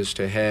goal is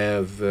to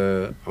have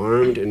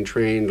armed and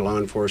trained law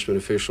enforcement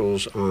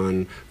officials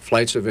on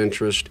flights of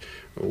interest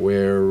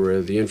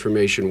where the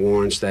information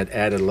warrants that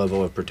added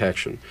level of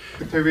protection.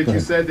 Secretary, you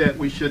said that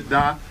we should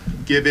not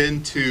give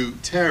in to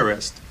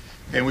terrorists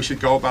and we should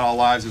go about our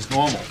lives as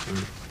normal.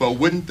 But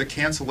wouldn't the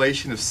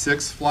cancellation of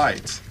 6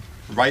 flights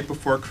right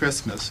before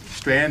Christmas,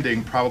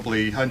 stranding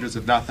probably hundreds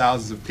if not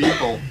thousands of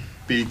people,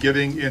 be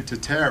giving in to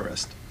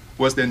terrorists,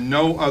 was there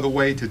no other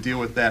way to deal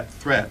with that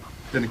threat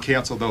than to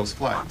cancel those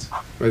flights?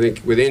 I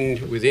think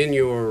within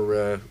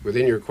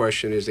your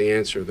question is the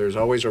answer. There's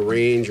always a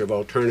range of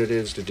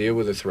alternatives to deal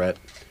with a threat,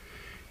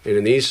 and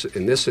in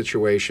this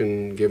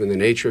situation, given the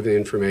nature of the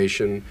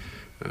information,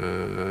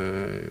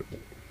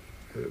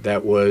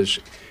 that was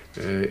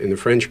from the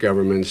French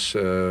government's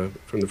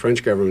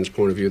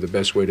point of view, the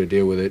best way to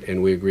deal with it,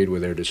 and we agreed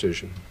with their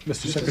decision.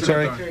 Mr.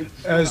 Secretary,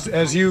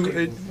 as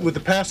you, with the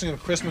passing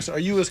of Christmas, are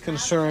you as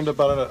concerned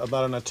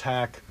about an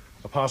attack,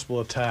 a possible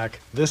attack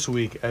this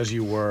week as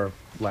you were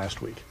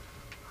last week?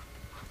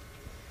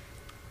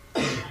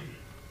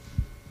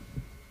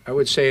 I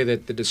would say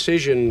that the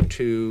decision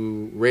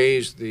to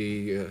raise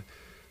the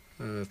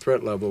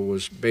threat level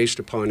was based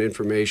upon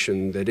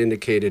information that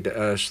indicated to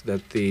us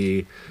that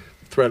the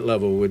threat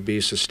level would be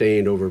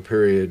sustained over a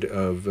period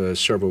of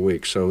several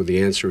weeks. So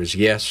the answer is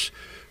yes.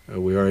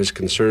 We are as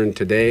concerned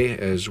today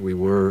as we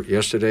were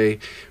yesterday.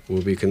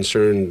 We'll be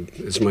concerned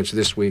as much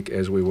this week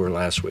as we were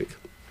last week.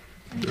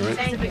 All right?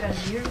 Thank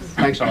you.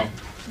 Thanks all.